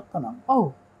තෝරා නොගත්තා නම් ඔව්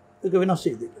ඒක වෙනස්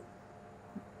වෙයිද?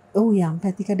 ඔව් යම්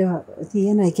පැතිකඩ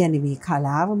තියෙනවා. ඒ කියන්නේ මේ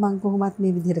කලාව මම කොහොමත්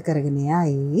මේ විදිහට කරගෙන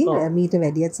යයි. මීට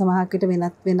වැඩියත් සමහරකට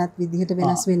වෙනත් විදිහට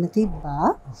වෙනස් වෙන්න තිබ්බා.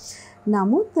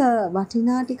 නමුත්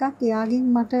වටිනා ටිකක් එයාගෙන්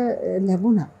මට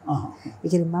ලැබුණා. ඒ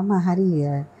කියන්නේ මම හරි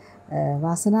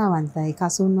වාසනාවන්තයි.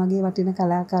 කසුන් වගේ වටින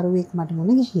කලාකරුවෙක් මට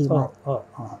මුණ ගැහිලා.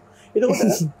 එතකොට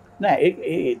නෑ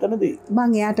එතනදී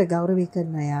මම එයාට ගෞරවය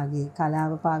කරනවා. එයාගේ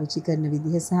කලාව පාවිච්චි කරන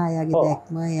විදිහ සහ එයාගේ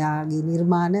දැක්ම, එයාගේ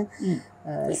නිර්මාණ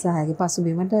සහ එයාගේ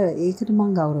පසුබිමට ඒකට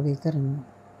මම ගෞරවය කරනවා.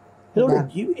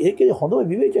 ඒකේ හොඳ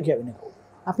විවේචකයක් වෙන්නේ කවුද?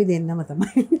 අපි දෙන්නම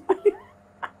තමයි.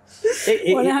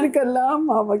 මොනහරි කළා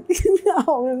මම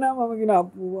කියනවා මම කියන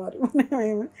අප්පුවාරි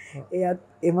මම එයත්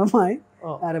එමමයි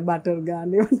අර බටර්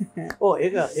ගාන්නේ නැහැ. ඔව්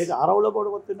ඒක අරවුල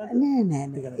පොඩපොත් වෙන්නේ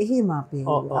නෑ. එහෙම අපේ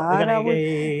ආරවුල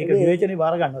ඒක විවේචනේ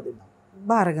බාර ගන්නවා දෙන්න.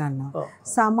 බාර ගන්නවා.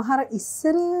 සමහර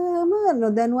ඉස්සරම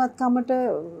නොදැනුවත්කමට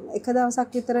එක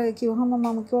දවසක් විතර කිව්වහම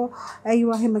මම කිව්වා ඇයි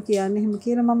වහෙම කියන්නේ එහෙම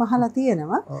කියලා මම අහලා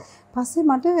තියෙනවා. පස්සේ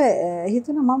මට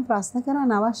හිතුණා මම ප්‍රශ්න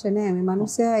කරන්න අවශ්‍ය නෑ. මේ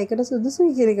මිනිස්සයා ඒකට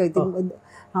සුදුසුයි කියලා එක. ඉතින්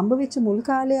හම්බ වෙච්ච මුල්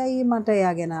කාලේයි මට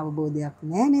එයා ගැන අවබෝධයක්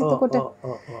නෑ නේ. එතකොට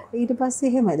ඊට පස්සේ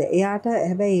එහෙමද එයාට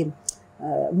හැබැයි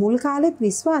මුල් කාලෙත්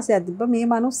විශ්වාසයක් තිබ්බා මේ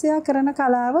මිනිස්සයා කරන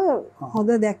කලාව හොඳ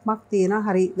දැක්මක් තියෙනවා,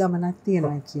 හරි ගමනක්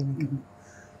තියෙනවා කියන එක.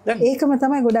 ඒකම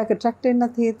තමයි ගොඩක් ඇට්‍රැක්ට්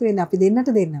වෙන්නත් හේතු වෙන්නේ අපි දෙන්නට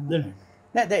දෙන්නම.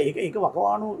 නෑ දැන් ඒක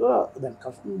වකවානුවක දැන්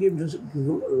කස්ටම්ගේ මියුසික්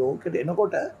ලෝකෙට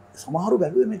එනකොට සමහරු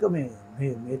බැලුවේ මේක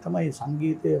මේ තමයි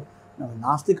සංගීතය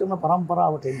නාස්ති කරන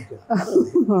පරම්පරාවට එන්නේ කියලා.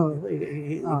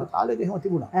 ඒක කාලෙක එහෙම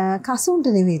තිබුණා. කසුන්ට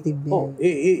නෙවෙයි තිබ්බේ. ඔව්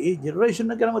ඒ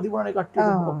ජෙනරේෂන් එකම තිබුණානේ කට්ටිය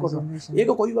ඔක්කොම. ඒක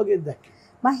කොයි වගේද දැක්කේ?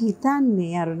 මම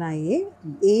හිතන්නේ අරුණයි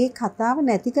ඒ කතාව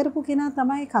නැති කරපු කෙනා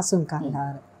තමයි කසුන්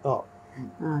කණ්ඩාර. ඔව්.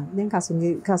 දැන්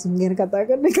කසුන් ගැන කතා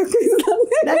කරන එකක්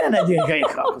විතරනේ. නෑ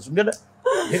ඒක කසුන් ගැන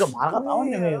ඒක මාර කතාවක්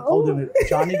නෙමෙයි. කවුද මේ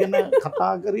කුෂානි ගැන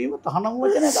කතා කිරීම තහනම්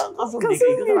වචන කසුන් දෙක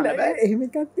එක කරන්න බෑ. එහෙම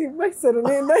එකක් තිබ්බා ඉස්සර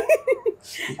නේද?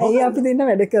 ඇයි අපි දෙන්න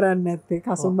වැඩ කරන්නේ නැත්තේ?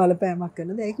 කසුන් බලපෑමක්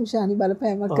කරනද? ඇයි කුෂානි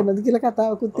බලපෑමක් කරනද කියලා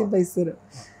කතාවකුත් තිබ්බා ඉස්සර.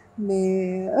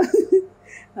 මේ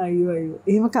අයියෝ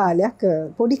එහෙම කාලයක්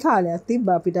පොඩි කාලයක්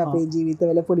තිබ්බා අපිට අපේ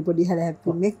ජීවිතවල පොඩි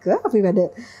හැලහැප්පුම් එක්ක අපි වැඩ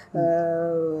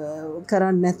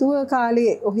කරන්නේ නැතුව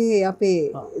කාලේ ඔහේ අපේ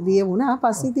දිය වුණා.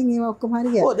 පස්සේ ඉතින් ඒව ඔක්කොම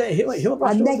හරි ගියා. ඔව් දැන් එහෙම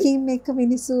අත්දැකීම් එක්ක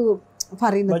මිනිස්සු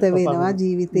පරිණත වෙනවා.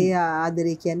 ජීවිතයේ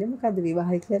ආදරය කියන්නේ මොකද්ද?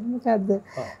 විවාහය කියන්නේ මොකද්ද?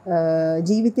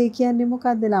 ජීවිතය කියන්නේ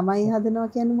මොකද්ද? ළමයි හදනවා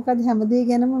කියන්නේ මොකද්ද? හැමදේ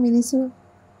ගැනම මිනිස්සු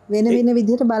වෙන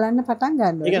විදිහට බලන්න පටන්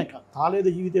ගන්නවා. ඒ කියන්නේ කාලයේද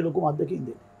ජීවිතේ ලොකුම අත්දැකීම්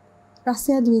දෙන්නේ.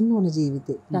 රසයද වෙන්න ඕන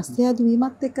ජීවිතේ. රසයද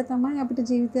වීමත් එක්ක තමයි අපිට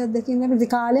ජීවිතය අත්දැකීම්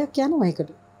ලැබෙන්නේ. කාලයක් යනවා ඒකට.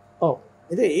 ඔව්.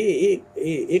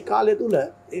 ඒ කාලය තුල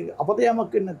අපතේ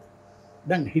යමක් වෙන්නේ නැද්ද?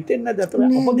 දැන් හිතෙන්නේ නැද්ද අතර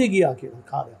අපතේ ගියා කියලා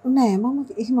කාලයක්? නෑ මම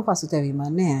එහෙම පසුතැවීමක්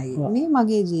නෑ අයියේ. මේ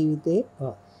මගේ ජීවිතේ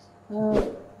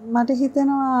මට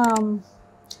හිතෙනවා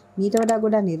මීට වඩා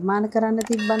ගොඩක් නිර්මාණ කරන්න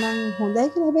තිබ්බනම් හොඳයි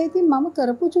කියලා. හැබැයි ඉතින් මම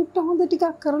කරපු චුට්ට හොඳ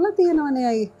ටිකක් කරලා තියෙනවනේ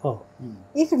අයියේ. ඔව්.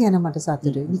 ඒක ගැන මට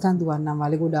සතුටුයි. නිකන් දුවන්නම්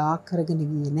වල ගොඩාක් කරගෙන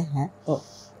ගියේ නැහැ. ඔව්.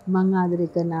 මං ආදරේ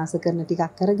කරන ආස කරන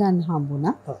ටිකක් කරගන්න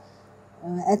හම්බුණා. ඔව්.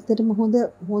 ඇත්තටම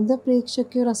හොඳ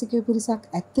ප්‍රේක්ෂකයෝ රසිකයෝ පිරිසක්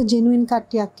ඇත්ත ජෙනුයින්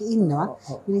කට්ටියක් ඉන්නවා.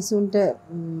 මිනිසුන්ට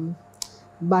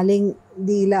බලෙන්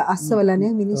දීලා අස්සවලනේ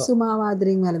මිනිස්සු මාව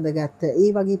ආදරෙන් වැළඳගත්ත. ඒ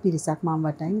වගේ පිරිසක් මම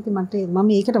වටයින්. ඉතින් මම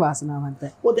ඒකට වාසනාවන්තයි.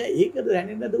 ඔය දැන් ඒකද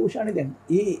දැනෙන්නේ නැද උෂානි දැන්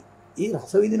ඒ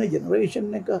රස විඳින ජෙනරේෂන්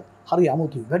එක හරි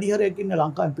අමුතුයි. වැඩි හරියක් ඉන්න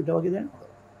ලංකාවෙන් පිට වගේ දැනෙනවා.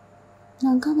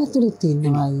 ලංකාවේ ඇතුළෙත්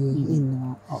ඉන්නවා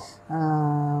ඉන්නවා.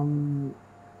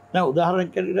 දැන්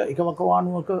උදාහරණයක් ඇරලා එකම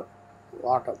කවානුවක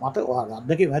වාට මට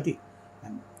අද්දකේ ඇති.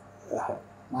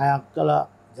 මායක් කළා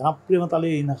ජනප්‍රියම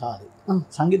තලයේ ඉන්න කාලේ.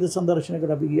 සංගීත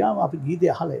සංදර්ශනයකට අපි ගියාම අපි ගීතය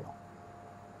අහලා එනවා.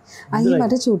 අයියේ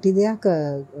මට චූටි දෙයක්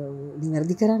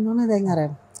නිවැරදි කරන්න ඕන. දැන් අර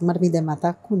මට මේ දැන්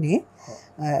මතක් වුණේ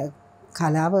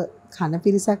කලාව කන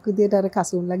පිරිසක් විදියට අර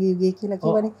කසුන්ලගේ යුගය කියලා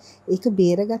කියවනේ. ඒක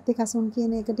බේරගත්තේ කසුන්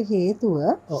කියන එකට හේතුව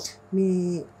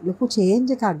මේ ලොකු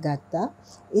චේන්ජ් එකක් ගත්තා.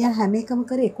 එයා හැම එකම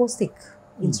කරේ එකෝස්ටික්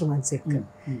ඉන්ස්ට්‍රුමන්ට්ස් එක්ක.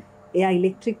 එයා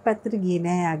ඉලෙක්ට්‍රික් පැත්තට ගියේ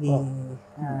නෑ යාගේ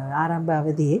ආරම්භ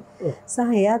අවධියේ. සහ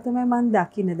එයා තමයි මම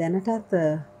දකින්න දැනටත්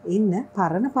ඉන්න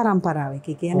පරණ පරම්පරාවක.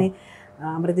 ඒ කියන්නේ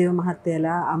අමරදේව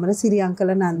මහත්තයලා අමරසිරි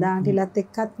අංකල නන්දා ආන්ටිලත්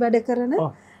එක්කත් වැඩ කරන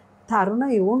තරුණ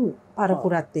යෝන්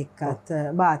පරපුරත් එක්කත්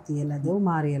බාතියලද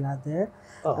උමාරියලද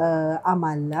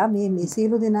අමල්ලා මේ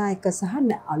සියලු දෙනා එක්ක සහ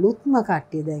අලුත්ම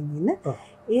කට්ටිය දැන් ඉන්න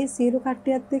ඒ සියලු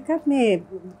කට්ටියත් එක්කත් මේ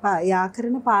යා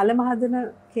කරන පාලම හදන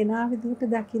කෙනා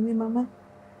විදිහට දකින්නේ මම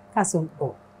කසුන්.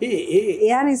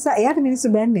 එයා නිසා එයාට මිනිස්සු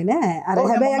බැන්නේ නෑ. අර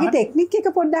හැබැයි යාගේ ටෙක්නික් එක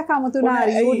පොඩ්ඩක් අමතුනා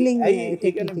රියුඩ්ලින්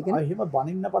ටෙක්නික් එක. එහෙම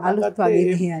බනින්න පටන්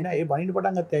ගත්තේ නෑ. ඒ බනින්න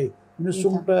පටන් ගත්තේ ඇයි?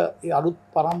 මිනිස්සුන්ට ඒ අලුත්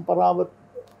පරම්පරාව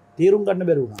තේරුම් ගන්න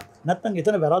බැරි වුණා. නැත්තම්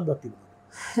එතන වැරද්දක්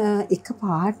තිබුණා. එක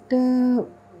පාට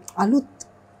අලුත්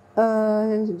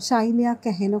ශෛලියක්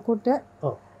ඇහෙනකොට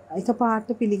එක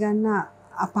පාට පිළිගන්න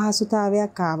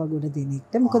අපහසුතාවයක් ආව ගොඩ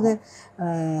දෙනෙක්ට. මොකද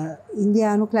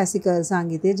ඉන්දියානු ක්ලාසිකල්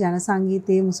සංගීතයේ ජන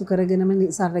සංගීතයේ මුසු කරගෙනම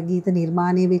සරල ගීත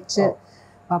නිර්මාණය වෙච්ච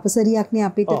අපසරියක්නේ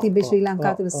අපිට තිබෙ ශ්‍රී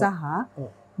ලංකාව තුළ සහ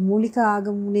මූලික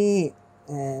ආගමුනේ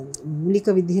මූලික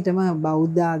විදිහටම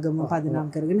බෞද්ධ ආගම පදනම්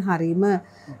කරගෙන හරීම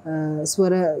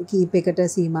ස්වර කීපයකට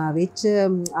සීමා වෙච්ච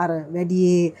අර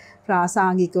වැඩියේ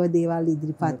ප්‍රාසංගිකව දේවල්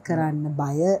ඉදිරිපත් කරන්න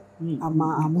බය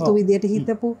අමුතු විදියට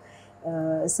හිතපු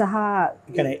සහ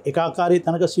කියන්නේ ඒකාකාරී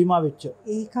තනක සීමා වෙච්ච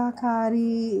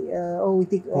ඒකාකාරී ඔව්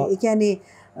ඉතින් ඒ කියන්නේ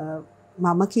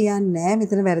මම කියන්නේ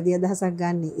මෙතන වැරදි අදහසක්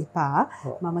ගන්න එපා.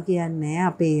 මම කියන්නේ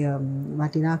අපේ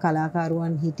වටිනා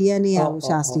කලාකරුවන් හිටියනේ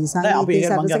ශාස්ත්‍රීය සංගීතයේ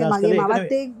සරසක මගේ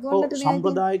මවත් ඒ ගොල්ලට නේ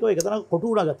සම්ප්‍රදායිකව ඒක තමයි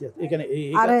කොටු උඩ ගතියක්. ඒ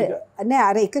කියන්නේ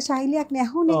අර එක ශෛලියක්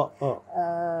නැහුනේ.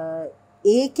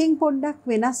 ඒකෙන් පොඩ්ඩක්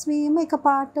වෙනස් වීම එක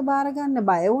පාට බාර ගන්න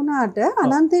බය වුණාට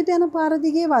අනන්තයට යන පාර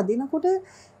දිගේ වදිනකොට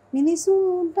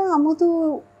මිනිසුන්ට අමුතු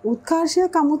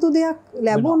උත්කර්ෂයක් අමුතු දෙයක්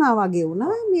ලැබුණා වගේ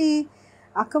වුණා. මේ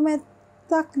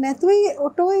අකමැත්තක් නැතුව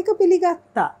ඔටෝ එක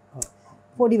පිළිගත්තා.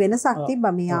 පොඩි වෙනසක්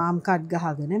තිබ්බා. මේ ආම් කට්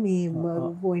ගහගෙන මේ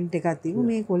පොයින්ට් එකක් තිබු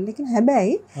මේ කොල්ලේ කියන.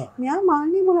 හැබැයි මෙයා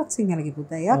මාන්නේ මොලක් සිංහලගේ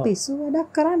පුතා. එයා පිස්සු වැඩක්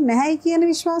කරන්නේ නැහැයි කියන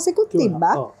විශ්වාසෙකුත්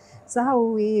තිබ්බා. සහ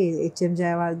ඌ ඒ එච්.එම්.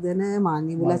 ජයවර්ධන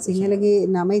මාන්නේ මුලක් සිංහලගේ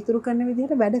නම ඉතුරු කරන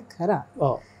විදිහට වැඩ කරා.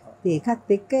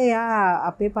 ඒකත් එක්ක එයා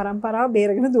අපේ පරම්පරාව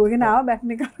බේරගෙන දුවගෙන ආව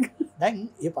බැට්න එක. දැන්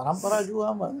මේ පරම්පරාව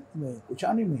කිව්වම මේ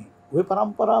කුෂානි මේ ওই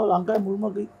පරම්පරාව ලංකාවේ මුල්ම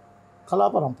කලා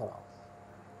පරම්පරාව.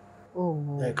 ඔව්.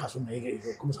 ඒ කසුන් ඒක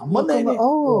ඔක්කොම සම්බන්ධයිනේ.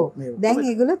 ඔව්. දැන්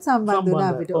ඒගොල්ලොත් සම්බන්ධ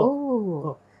වුණා අපිට.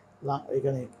 ඔව්. ඒ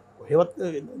කියන්නේ කොහෙවත්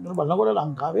බලනකොට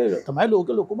ලංකාවේ තමයි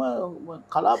ලෝකෙ ලොකුම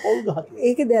කලා පොල් ගහතිය.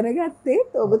 ඒක දැනගත්තේ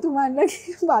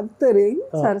ඔබතුමාලගේ පත්තරෙන්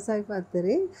සරසවි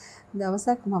පත්තරේ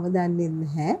දවසක් මම දන්නේ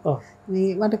නැහැ.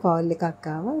 මේ මට කෝල් එකක්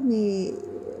ආවා. මේ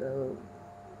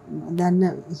දන්න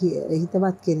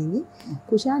හිතවත් කෙනෙක්ගේ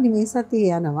කුෂානි මේ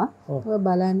සතියේ යනවා. ඔය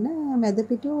බලන්න මැද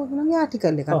පිටුව ඔයගොල්ලෝගේ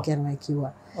ආටිකල් එකක් යනවා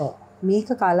කිව්වා. මේක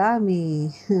කලා මේ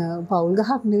පවුල්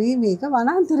ගහක් නෙවෙයි මේක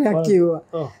වනාන්තරයක්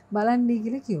කිව්වා. බලන්නයි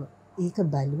කියලා කිව්වා. ඒක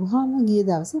බලුවාම ගිය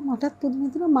දවසේ මටත් පුදුම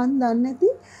හිතුණා මන් දන්නේ නැති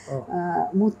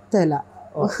මුත්තලා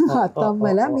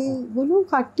අතම්මලා මේ ගොළු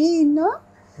කට්ටිය ඉන්නවා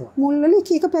මුල්වල එක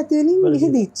එක පැති වලින්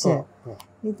විහිදිච්ච.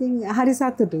 ඉතින් හරි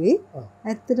සතුටුයි.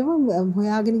 ඇත්තටම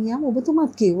හොයාගෙන ගියාම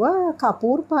ඔබතුමත් කිව්වා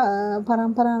කපූර්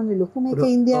පරම්පරාවනේ ලොකු මේක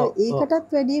ඉන්දියාවේ ඒකටත්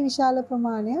වැඩිය විශාල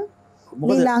ප්‍රමාණයක්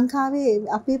මේ ලංකාවේ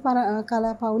අපේ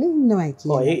කලා පවුලේ ඉන්නවයි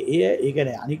කියලා. ඒ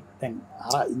කියන්නේ අනික් දැන්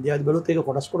අර ඉන්දියාවේ බලුත් ඒක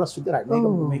කොටස් විතරයි.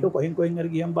 මේක කොහෙන් හරි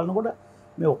ගියම් බලනකොට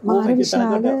මේ ඔක්කොම එක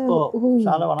තැනකට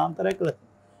ශාල වනාන්තරයක් කියලා.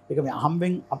 ඒක මේ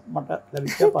අහම්බෙන් මට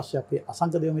ලැබිච්ච පස්සේ අපේ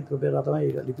අසංක දේව මිත්‍ර පෙරේරා තමයි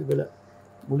ඒක ලිපි පෙළ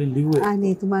මුලින් ලිව්වේ.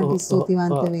 අනේ තුමාට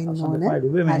ස්තුතිවන්ත වෙන්න ඕන.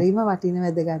 හරිම වටින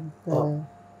වැදගත්.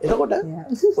 එතකොට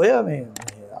ඔය මේ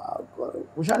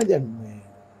කුෂානි දැන් මේ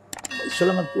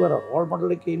ඉස්සලම තුවර රෝල්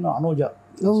මොඩල් එකේ ඉන්න අනෝජා.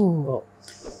 ඔව්.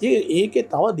 ඒකේ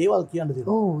තව දේවල් කියන්න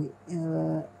තියෙනවා. ඔව්.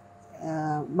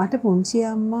 මට පුංචි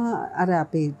අම්මා අර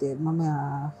අපේ මම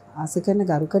ආස කරන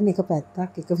ගරු කරන එක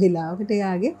පැත්තක් එක වෙලාවකට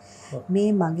එයාගේ මේ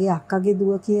මගේ අක්කගේ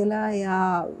දුව කියලා එයා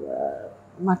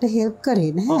මට හෙල්ප්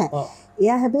කරේ නැහැ.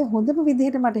 එයා හැබැයි හොඳම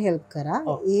විදිහට මට හෙල්ප් කරා.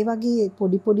 ඒ වගේ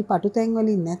පොඩි පොඩි පටු තැන්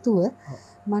වලින් නැතුව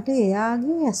මට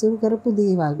එයාගේ ඇසුරු කරපු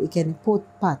දේවල්, ඒ කියන්නේ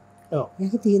පොත්පත්.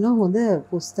 එයාගේ තියෙන හොඳ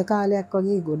පුස්තකාලයක්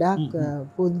වගේ ගොඩක්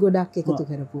පොත් ගොඩක් එකතු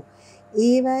කරපු.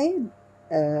 ඒවයි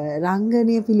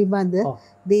රංගනය පිළිබඳ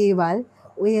දේවල්,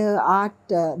 ඔය ආර්ට්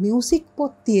මියුසික්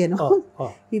පොත් තියෙනවා.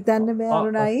 හිතන්න බෑ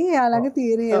අරුණයි එයා ළඟ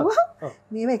තියෙන ඒවා.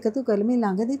 මේවා එකතු කරලා මේ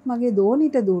ළඟදිත් මගේ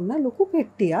දෝනිට දුන්න ලොකු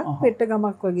පෙට්ටියක්, පෙට්ට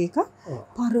ගමක් වගේ එකක්.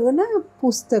 පරණ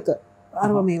පුස්තක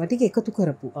අරව මේවා ටික එකතු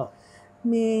කරපු.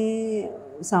 මේ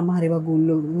සමහර ඒවා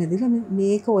ගුල්ලෝ මෙදිලා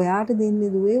මේක ඔයාට දෙන්න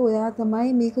දුවේ, ඔයා තමයි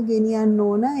මේක ගෙනියන්න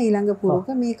ඕන ඊළඟ පුරක,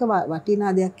 මේක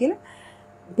වටිනා දෙයක් කියලා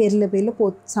පෙරල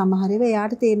පොත් සමහර ඒවා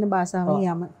එයාට තේරෙන භාෂාවෙන්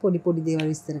යම පොඩි පොඩි දේවල්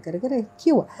විස්තර කර කර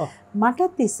කිව්වා.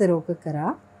 මටත් ඉස්සර ඕක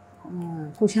කරා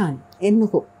කුෂානි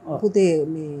එන්නකෝ පුතේ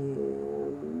මේ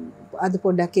අද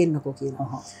පොඩ්ඩක් එන්නකෝ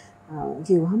කියලා.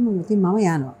 කිව්වහම ඉතින් මම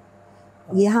යනවා.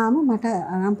 ගියාම මට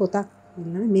අරන් පොතක්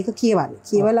ඉල්ලන මේක කියවන්න.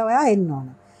 කියවලා ඔයා එන්න ඕන.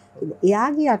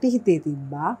 එයාගේ අතහිතේ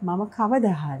තිබ්බා මම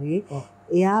කවදා හරි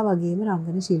එයා වගේම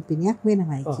රංගන ශිල්පිනියක්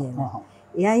වෙනවයි කියලා.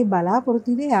 එයායි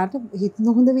බලාපොරොත්තු වෙන්නේ එයාට හිත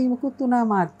නොහොඳ වීමකුත් වුණා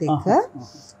මාත් එක්ක.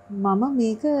 මම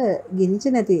මේක ගෙනිච්ච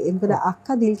නැති. මොකද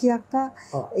අක්කා දිල්කි අක්කා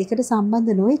ඒකට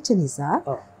සම්බන්ධ නොවෙච්ච නිසා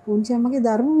පුංචි අම්මගේ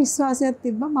ධර්ම විශ්වාසයක්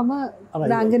තිබ්බා මම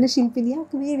රංගන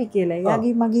ශිල්පිනියක් වේවි කියලා.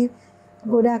 එයාගේ මගේ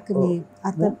ගොඩක් මේ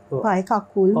අත පය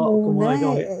කකුල් මූණ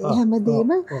හැමදේම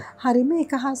හරිම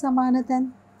එක හා සමාන තැන්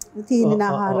තියෙන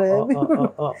ආහාර.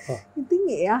 ඉතින්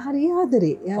එයා හරිය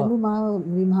ආදරේ. එයාලු මාව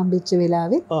විමහම්බෙච්ච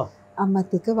වෙලාවේ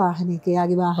අම්මත් එක්ක වාහනයක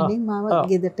එයාගේ වාහනෙන් මාව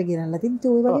ගෙදරට ගෙනල්ලා තින්. ඒ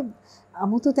වගේ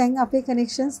අමුතු තැන් අපේ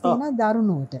කනෙක්ෂන්ස් තියෙන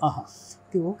දරුණුවට.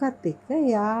 ඉතින් ඕකත් එක්ක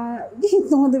එයාගේ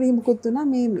හොඳ වීමකුත් උනා.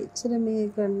 මේ මෙච්චර මේ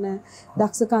කරන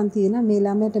දක්ෂකම් තියෙන මේ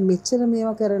ළමයට මෙච්චර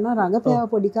මේවා කරන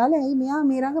රංගපෑව පොඩි කාලේ ඇයි මෙයා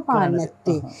මේ රංග පාන්නේ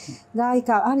නැත්තේ?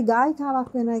 හරි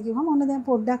ගායිකාවක් වෙනවා කිව්වම ඔන්න දැන්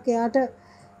පොඩ්ඩක් එයාට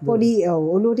පොඩි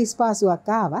ඔලුවට ස්පාසුවක්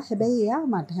ආවා. හැබැයි එයා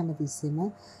මට හැමතිස්සෙම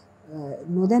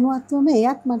නොදැනුවත්වම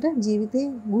එයත් මට ජීවිතේ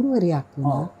ගුරුවරයෙක්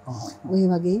වුණා. ඔය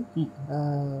වගේ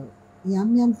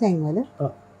යම් තැන්වල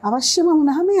අවශ්‍යම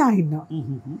වුණාම එයා ඉන්නවා.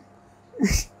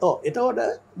 ඔව් එතකොට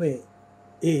මේ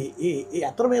ඒ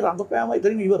අතර මේ රංගපෑම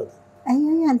ඉතින් ඉවරද?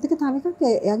 අයියෝ අන්තික තව එකක්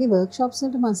එයාගේ වර්ක්ෂොප්ස්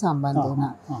වලට මම සම්බන්ධ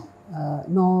වුණා.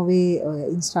 නෝර්වේ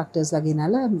ඉන්ස්ට්‍රක්ටර්ස්ලා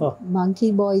ගෙනලා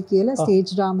මංකී බොයි කියලා ස්ටේජ්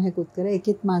ඩ්‍රාමා එකකුත් කරා.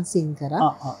 ඒකෙත් මම සින් කරා.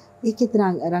 ඒකෙත්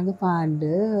රංගපාන්න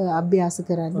අභ්‍යාස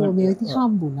කරන්න මේ ඉතින්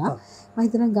හම්බුණා. මම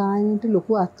හිතන ගායනයට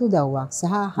ලොකු අත්උදව්වක් සහ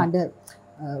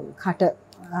කට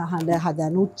හඬ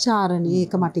හදන උච්චාරණය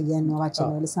ඒක මට ඉගෙනුවා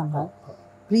වචන වල සමහර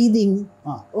බ්‍රීදිං.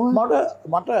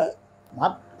 මට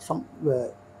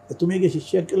එතුමියගේ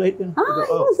ශිෂ්‍යයෙක් කියලා හිටිනවා.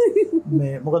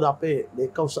 මේ මොකද අපේ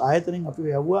ලේක්හවුස් ආයතනෙන් අපි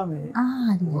යවුවා මේ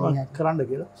කරන්න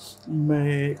කියලා.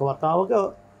 මේ එක වතාවක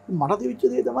මට තිබිච්ච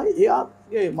දේ තමයි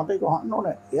එයාගේ මට ඒක අහන්න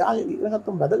ඕනේ. එයා ඉගෙන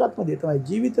ගත්තම වැදගත්ම දේ තමයි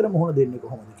ජීවිතේට මුහුණ දෙන්නේ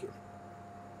කොහොමද කියලා.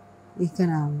 ඒක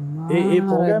නම් ඒ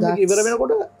ප්‍රෝග්‍රෑම් එක ඉවර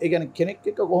වෙනකොට ඒ කියන්නේ කෙනෙක්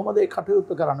එක්ක කොහොමද ඒ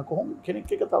කටයුත්ත කරන්නේ, කොහොමද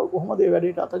කෙනෙක් එක්ක තව කොහොමද ඒ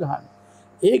වැඩේට අත ගහන්නේ.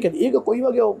 ඒක කොයි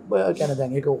වගේ කියන්නේ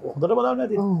දැන් ඒක හොඳට බලන්න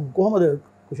නැති කොහොමද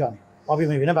කුෂානි? අපි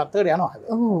මේ වෙන පැත්තකට යනවා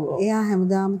හැබැයි. ඔව් එයා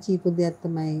හැමදාම කියපු දෙයක්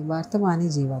තමයි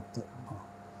වර්තමානයේ ජීවත් වෙන්න.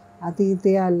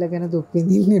 අතීතය අල්ලගෙන දුක්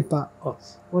විඳින්න එපා.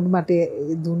 ඔන්න මට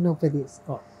දුන්න උපදෙස්.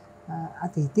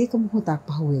 අතීතයක මොහොතක්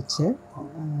පහුවෙච්ච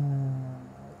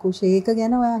කුෂේක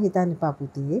ගැන ඔයා හිතන්න එපා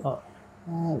පුතේ.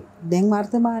 දැන්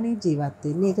වර්තමානයේ ජීවත්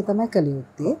වෙන්න ඒක තමයි කළ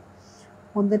යුත්තේ.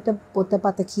 හොඳට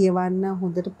පොතපත කියවන්න,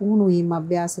 හොඳට පුහුණු වීම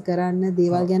අභ්‍යාස කරන්න,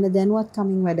 දේවල් ගැන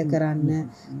දැනුවත්කමින් වැඩ කරන්න,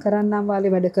 කරන්නම්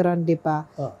වාලේ වැඩ කරන්න එපා.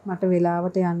 මට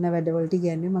වෙලාවට යන්න වැඩවලට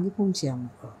කියන්නේ මගේ පුංචි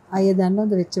අම්මා. අයියා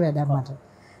දන්නවද වෙච්ච වැඩක් මට.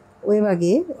 ඔය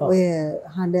වගේ ඔය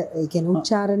හඬ ඒ කියන්නේ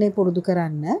උච්චාරණය පුරුදු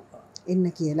කරන්න එන්න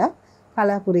කියලා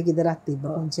කලාපුරේ ගෙදරක්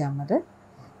තිබ්බා පුංචි අම්මට.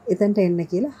 එතනට එන්න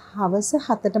කියලා හවස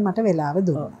 7ට මට වෙලාව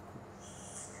දුන්නා.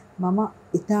 මම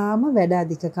ඊටාම වැඩ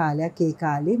අධික කාලයක් ඒ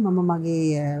කාලේ මම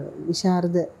මගේ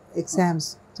විශාරද එක්සෑම්ස්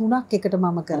 3ක් එකට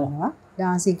මම කරනවා.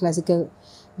 ඩාන්සින් ක්ලාසිකල්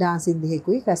ඩාන්සින්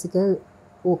දෙකකුයි ක්ලාසිකල්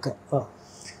ඕක.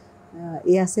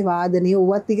 ඒ ASCII වාදනය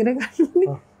ඕවත් ඉගෙන ගන්න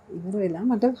ඉවර වෙලා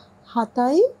මට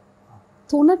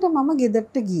 7:03ට මම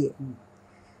ගෙදරට ගියේ.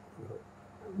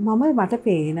 මට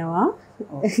පේනවා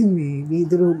මේ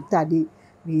වීදුරු තඩි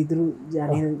වීදුරු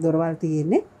ජනෙල් දොරවල්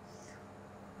තියෙන්නේ.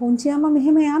 පුංචි අම්මා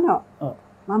මෙහෙම යනවා.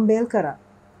 මම බේල් කරා.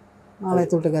 මම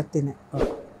ඇතුළට ගත්තේ නැහැ.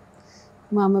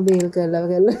 මම බේල් කරලා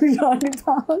විනාඩි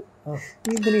 5ක්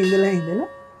වීදුරේ ඉඳලා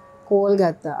කෝල්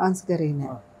ගත්තා. අන්ස් කරේ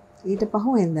නැහැ. ඊට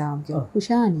පහුවෙන්දාම කිව්වා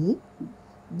කුෂානි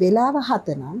වෙලාව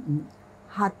 7 නම්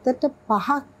 7ට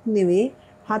 5ක් නෙවෙයි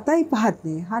 7:05ක්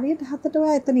නෙවෙයි හරියට 7ට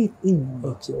ඔයා එතන ඉන්න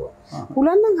කිව්වා.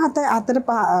 පුළුවන් නම් 7ට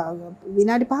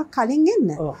විනාඩි 5ක් කලින් එන්න.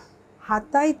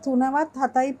 7:03වත්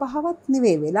 7:05වත්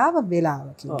නෙවෙයි වෙලාව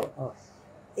කිව්වා.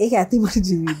 ඒක ඇති මට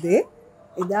ජීවිතේ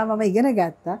එදා මම ඉගෙන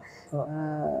ගත්තා.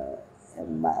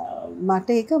 මට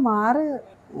ඒක මාර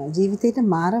ජීවිතේට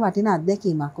මාර වටින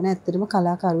අත්දැකීමක් වුණා. ඇත්තටම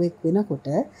කලාකරුවෙක් වෙනකොට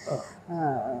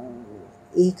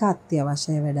ඒක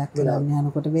අත්‍යවශ්‍ය වැඩක් කරන්න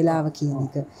යනකොට වෙලාව කියන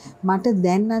එක. මට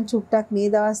දැන් නම් චුට්ටක්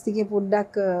මේ දවස් ටිකේ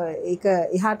පොඩ්ඩක් ඒක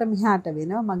එහාට මෙහාට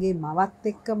වෙනවා. මගේ මවත්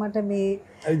එක්ක මට මේ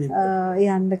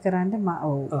යන්න කරන්න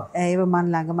ඒව මන්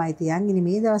ළඟමයි තියන් ඉන්නේ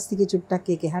මේ දවස් ටිකේ චුට්ටක්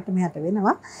ඒක එහාට මෙහාට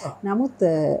වෙනවා. නමුත්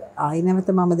ආයි නැවත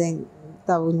මම දැන්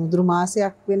තව නුදුරු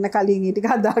මාසයක් වෙන්න කලින් ඒ ටික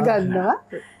හදා ගන්නවා.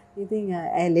 ඉතින්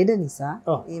ඇය ලෙඩ නිසා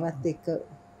ඒවත් එක්ක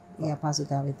ඒ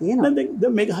අපහසුතාවය තියෙනවා.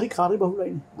 දැන් මේක හරි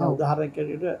කාර්යබහුලයිනේ. උදාහරණයක්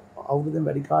ඇරෙන්න අවුරුද්දෙන්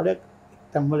වැඩි කාලයක්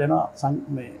තැම්වල යනවා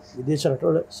මේ විදේශ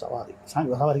රටවල සවාරි.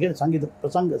 සවාරි කියන්නේ සංගීත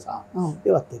ප්‍රසංග සහ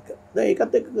ඒවත් එක්ක. දැන්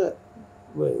ඒකත් එක්ක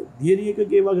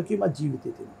දියණියකගේ වගකීම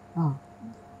ජීවිතේ තියෙනවා.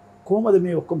 කොහොමද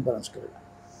මේ ඔක්කොම බැලන්ස් කරන්නේ?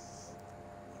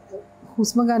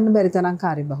 හුස්ම ගන්න බැරි තරම්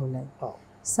කාර්යබහුලයි.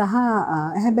 සහ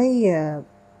හැබැයි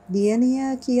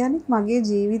දියණිය කියන්නේ මගේ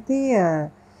ජීවිතේ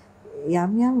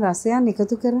යම් යම් රසයන්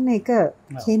එකතු කරන එක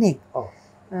කෙනෙක්.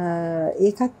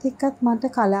 ඒකත් එක්කත් මට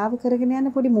කලාව කරගෙන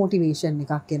යන පොඩි මොටිවේෂන්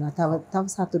එකක් එනවා. තව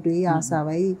සතුටුයි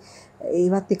ආසාවයි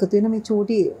ඒවත් එකතු වෙන මේ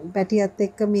චූටි පැටියත්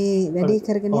එක්ක මේ වැඩේ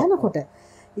කරගෙන යනකොට.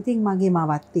 ඉතින් මගේ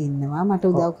මවත් ඉන්නවා. මට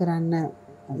උදව් කරන්න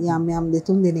යම් යම්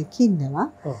දෙතුන් දෙනෙක් ඉන්නවා.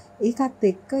 ඒකත්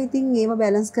එක්ක ඉතින් ඒව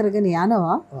බැලන්ස් කරගෙන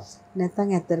යනවා.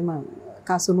 නැත්තම් ඇත්තටම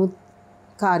කසුනුත්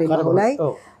කාර්යබහුලයි.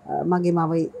 මගේ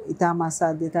මව ඉතාම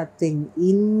අසාධ්‍ය තත්ත්වෙන්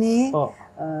ඉන්නේ.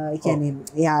 ඒ කියන්නේ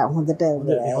එයා හොඳට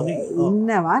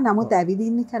ඉන්නවා. නමුත්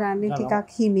ඇවිදින්න කරන්නේ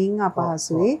ටිකක් හිමින්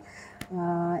අපහසුයි.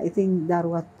 ඉතින්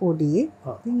දරුවත් පොඩි.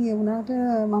 ඉතින් ඒ වුණාට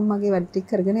මම මගේ වැඩ ටික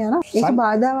කරගෙන යනවා. ඒක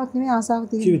බාධාවක් නෙමෙයි ආසාව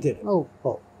තියෙනවා.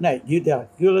 ඔව්. නෑ ජීවිතය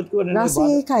කියලා කියන්නේ රසය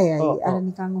ඒකයි. අර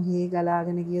නිකන් ඔහේ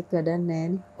ගලාගෙන ගියොත් වැඩක්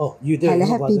නෑනේ. ඔව්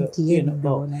ජීවිතය හැපින්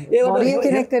තියෙන්න ඕනේ. ඒ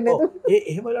කෙනෙක් නේද?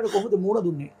 එහෙම වෙලාවට කොහොමද මූණ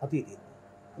දුන්නේ අතීතේ?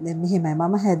 දැන් මෙහෙමයි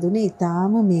මම හැදුනේ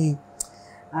ඊටාම මේ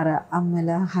අර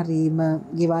අම්මලා හරීම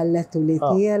ගෙවල් ඇතුලේ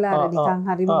තියලා අර නිකන්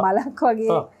හරීම මලක්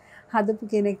වගේ හදපු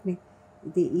කෙනෙක්නේ.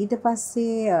 ඉතින් ඊට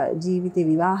පස්සේ ජීවිතේ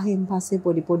විවාහයෙන් පස්සේ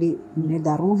පොඩි පොඩි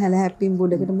දරුණු හැලහැප්පීම්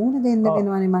ගොඩකට මුහුණ දෙන්න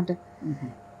වෙනවනේ මට.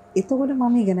 එතකොට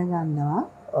මම ඉගෙන ගන්නවා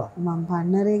මම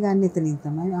පන්නරේ ගන්න එතනින්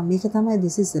තමයි මේක තමයි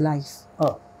this is life.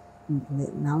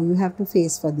 now you have to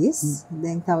face for this.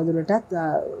 දැන් තවදුරටත්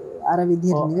අර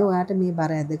විදිහට නෙවෙයි ඔයාට මේ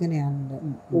බර ඇදගෙන යන්න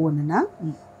ඕන නම්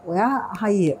ඔයා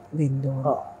හයිය වෙන්න ඕන.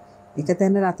 එක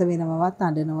තැන රත වෙනවවත්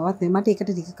අඬනවවත් මට ඒකට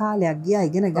ටික කාලයක් ගියා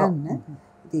ඉගෙන ගන්න.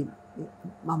 ඉතින්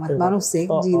මමත් මනුස්සෙක්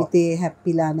ජීවිතේ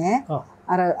හැප්පිලා නැහැ.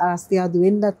 අර ආස්තිය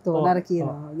දුවෙන්නත් ඕන අර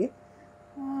කියනවා වගේ.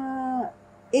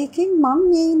 ඒකෙන් මම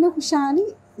මේ ඉන්න කුෂානි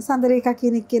සඳරේඛා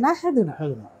කියන කෙනා හැදුනා.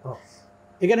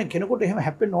 ඒ කියන්නේ කෙනෙකුට එහෙම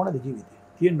හැප්පෙන්න ඕනද ජීවිතේ?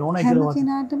 තියෙන්න ඕනයි කියලා හැම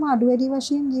කෙනාටම අඩු වැඩි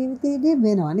වශයෙන් ජීවිතේදී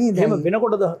වෙනවා නේද? එහෙම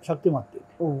වෙනකොටද ශක්තිමත් වෙන්නේ.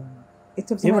 ඔව්. ඒක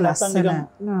තමයි ලස්සන.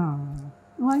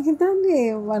 මම හිතන්නේ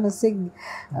මනසෙක්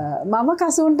මම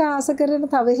කසුන්ට ආස කරන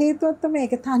තව හේතුවක් තමයි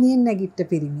ඒක තනියෙන් නැගිට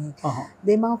පිරිමි.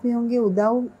 දෙමාපියන්ගේ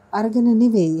උදව් අරගෙන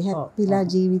නෙවෙයි හැප්පිලා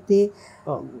ජීවිතේ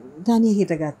තනිය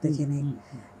හිටගත්ත කෙනෙක්.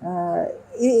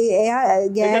 එයා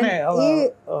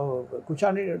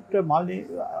කුෂානිට මාළි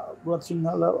බුවත්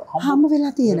සිංහල හම්බ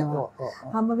වෙලා තියෙනවා.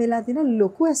 හම්බ වෙලා තියෙන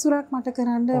ලොකු ඇසුරක් මට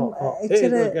කරන්න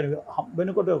එච්චර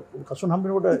වෙනකොට කසුන් හම්බ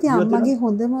වෙනකොට ඉතින් අම්මගේ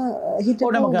හොඳම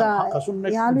හිටපු කසුන්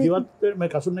එක්ක ජීවත්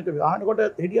මේ කසුන් එක්ක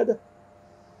විවාහනකොට හිටියද?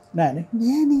 නෑනේ.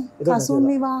 නෑනේ. කසුන්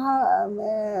විවාහ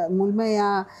මුල්ම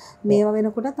යා මේවා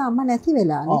වෙනකොටත් අම්මා නැති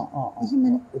වෙලානේ.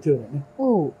 එහෙමනේ.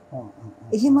 ඔව්.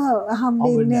 එහෙම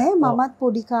හම්බෙන්නේ මමත්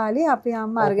පොඩි කාලේ අපේ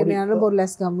අම්මා අරගෙන යන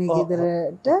බොරලැස් ගම්මේ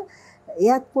ගෙදරට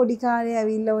එයත් පොඩි කාලේ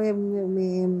ඇවිල්ලා ඔය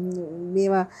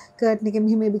මේවා කර්ටන් එක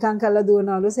මෙහෙම බිකන් කරලා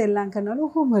දුවනවලු සෙල්ලම්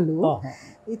කරනවලු කොහමලු.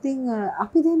 ඉතින්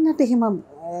අපි දෙන්නට එහෙම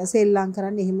සෙල්ලම්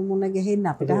කරන්න එහෙම මුණ ගැහෙන්න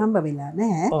අපිට හම්බ වෙලා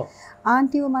නැහැ.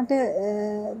 ආන්ටිව මට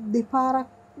දෙපාරක්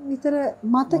විතර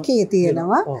මතකයේ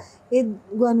තියෙනවා. ඒ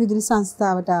ගුවන් විදුලි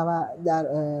සංස්ථාවට ආවා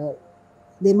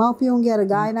දෙමව්පියන්ගේ අර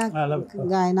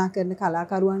ගායනා කරන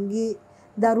කලාකරුවන්ගේ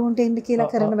දරුවන්ට එන්න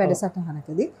කියලා කරන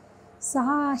වැඩසටහනකදී සහ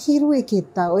හිරු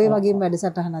එකෙත් ඔය වගේම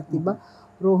වැඩසටහනක් තිබ්බා.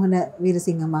 රෝහණ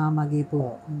වීරසිංහ මාමගේ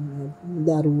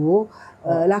දරුවෝ,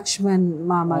 ලක්ෂ්මන්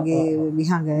මාමගේ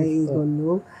විහඟ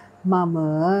ඒගොල්ලෝ, මම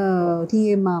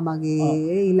ටීඑම් මාමගේ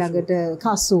ඊළඟට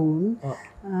කසුන්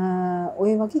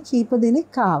ඔය වගේ කීප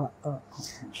දෙනෙක් ආවා.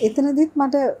 එතනදිත්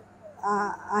මට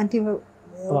ආන්ටිව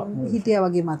හිටියා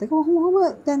වගේ මතක. කොහොම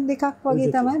දැන් දෙකක් වගේ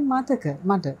තමයි මතක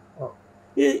මට.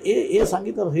 ඒ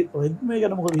සංගීත රිද්මය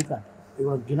ගැන මොකද හිතන්නේ?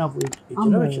 ඒගොල්ලෝ ගෙනාපු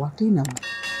වටිනවා.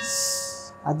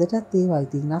 අදටත් ඒවා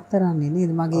ඉතින් අත්තරන්නේ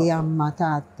නේද? මගේ අම්මා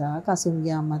තාත්තා,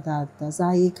 කසුන්ගේ අම්මා තාත්තා සහ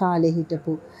ඒ කාලේ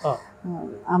හිටපු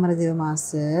අමරදේව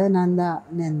මාස්ටර්, නන්දා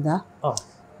නැන්දා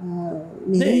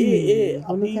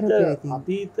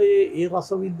අතීතයේ ඒ රස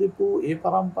විද්‍යපු ඒ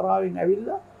පරම්පරාවෙන්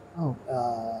ඇවිල්ලා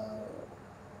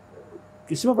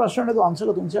කිසිම ප්‍රශ්නයකට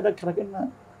අංශක 300ක් කරගෙන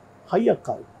හයියක්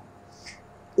ආවා.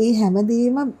 ඒ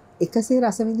හැමදේම එකසේ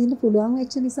රස විඳින්න පුළුවන්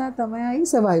වෙච්ච නිසා තමයි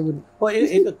සර්වයිව් වුනේ. ඔය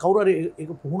ඒක කවුරු හරි ඒක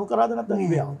පුහුණු කරාද නැත්නම්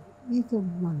ඉබේ ආවා? ඒක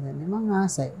මම දන්නේ මම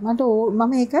ආසයි.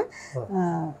 මම ඒක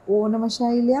ඕනම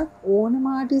ශෛලියක් ඕනම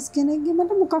ආටිස්ට් කෙනෙක්ගේ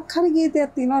මට මොකක් හරි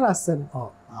ගීතයක් තියෙනවා ලස්සන.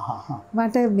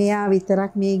 මට මෙයා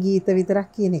විතරක් මේ ගීත විතරක්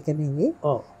කියන එක නෙවෙයි.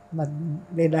 මම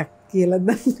ලෙඩක් කියලා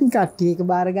දැන් කට්ටිය එක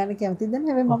බාර ගන්න කැමතිද නැහැ.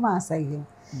 හැබැයි මම ආසයි කියන.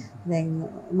 දැන්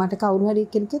මට කවුරු හරි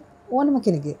කෙනෙක් ඕනම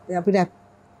කෙනෙක්ගේ අපිට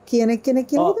කෙනෙක්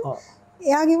කියලා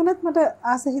එයාගේ වුණත් මට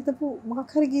ආස හිතපු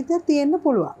මොකක් හරි ගීතයක් තියෙන්න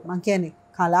පුළුවන්. මම කියන්නේ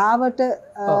කලාවට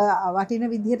වටින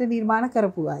විදිහට නිර්මාණ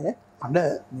කරපු අය. අඬ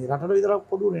මේ රටට විතරක්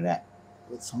පොදුනේ නෑ.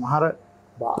 සමහර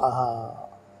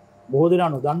බොහෝ දෙනා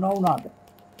නොදන්නවා වුණාට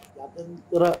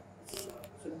යතන්තර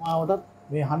සිනමාවටත්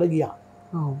මේ හඬ ගියා.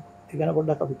 ඔව්. ඒ ගැන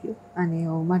පොඩ්ඩක් අපි කියමු. අනේ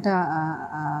ඔව් මට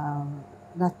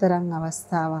රත්තරන්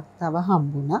අවස්ථාවක් තව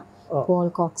හම්බුණා. පෝල්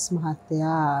කොක්ස්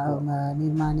මහත්තයා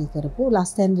නිර්මාණය කරපු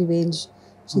ලස්ට් ඇන්ඩ් රිවෙන්ජ්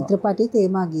චිත්‍රපටයේ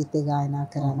තේමා ගීත ගායනා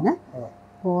කරන්න.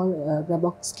 පෝල්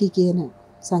ග්‍රැබොක්ස්කි කියන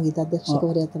සංගීත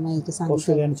අධ්‍යක්ෂකවරයා තමයි ඒක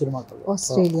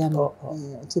ඕස්ට්‍රේලියානු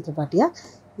චිත්‍රපටියක්.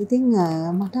 ඉතින්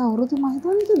මට අවුරුදු මම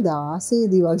හිතන්නේ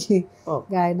 16 දී වගේ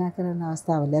ගායනා කරන්න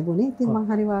අවස්ථාව ලැබුණේ. ඉතින් මම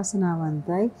හරි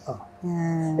වාසනාවන්තයි.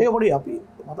 ඒක පොඩි අපි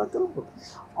මතක් කරමුකෝ.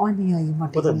 අනේ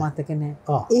මට මතක නෑ.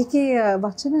 ඒකේ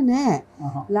වචන නෑ.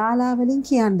 ලාලා වලින්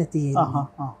කියන්න තියෙන්නේ.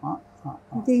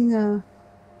 ඉතින්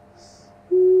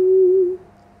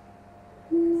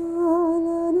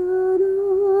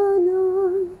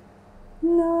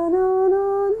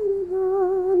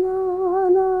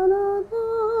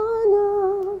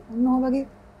වගේ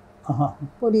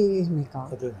පොඩි මේක.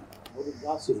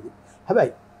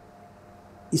 හැබැයි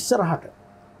ඉස්සරහට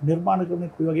නිර්මාණ කරන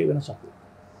කොයි වගේ වෙනසක්?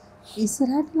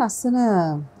 ඉස්සරහට ලස්සන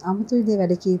අමුතුයි දේ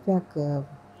වැඩ කීපයක්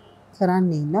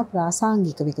කරන්න ඉන්න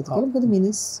ප්‍රාසංගික විකතු කියලා. මොකද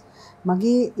මිනිස්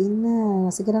මගේ ඉන්න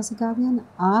රසික රසිකාවියන්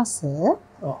ආස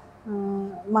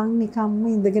මං නිකම්ම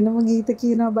ඉඳගෙනම ගීත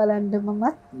කියනවා බලන්න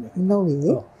මමත්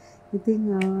නොවේ. ඉතින්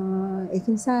ඒක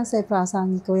නිසා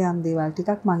ප්‍රාසංගිකව යම් දේවල්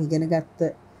ටිකක් මං ඉගෙන ගත්ත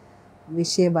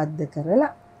විෂය බද්ධ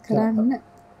කරලා කරන්න.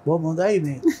 බොහොම හොඳයි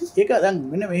මේ. ඒක දැන්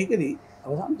මෙන්න මේකදී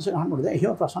අවසාන ප්‍රශ්න අහන්න ඕනේ. දැන්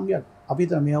එහෙම ප්‍රසංගයක් අපි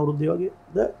හිතන මේ අවුරුද්දේ වගේද?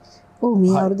 ඔව්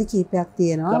මේ අවුරුදු කීපයක්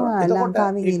තියෙනවා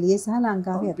ලංකාවෙන් එළිය සහ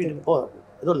ලංකාවේ ඇතුළේ. ඔව්.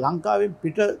 ඒක ලංකාවෙන්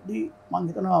පිටදී මම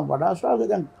හිතනවා වඩා ශ්‍රාවක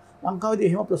දැන් ලංකාවේදී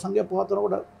එහෙම ප්‍රසංගයක්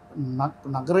පවත්වනකොට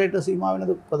නගරයට සීමා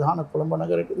වෙනද ප්‍රධාන කොළඹ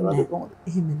නගරයට විතරද කොහොමද?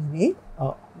 එහෙම නෙවෙයි.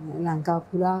 ඔව්. ලංකාව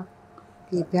පුරා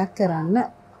කීපයක් කරන්න.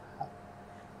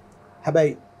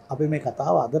 හැබැයි අපි මේ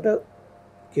කතාව අදට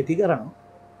කෙටි කරනවා.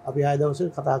 අපි ආය දවසේ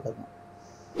කතා කරනවා.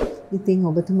 ඉතින්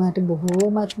ඔබතුමාට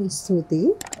බොහෝමත් ස්තුතියි.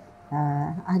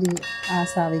 හරි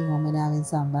ආසාවෙන් වමනාවෙන්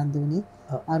සම්බන්ධ වුණේ.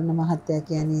 අරුණ මහත්තයා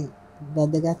කියන්නේ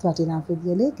වැදගත් වටිනා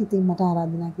පුද්ගලයෙක්. ඉතින් මට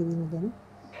ආරාධනා කිරීම ගැන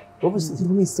බොහොම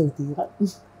ස්තුතියි.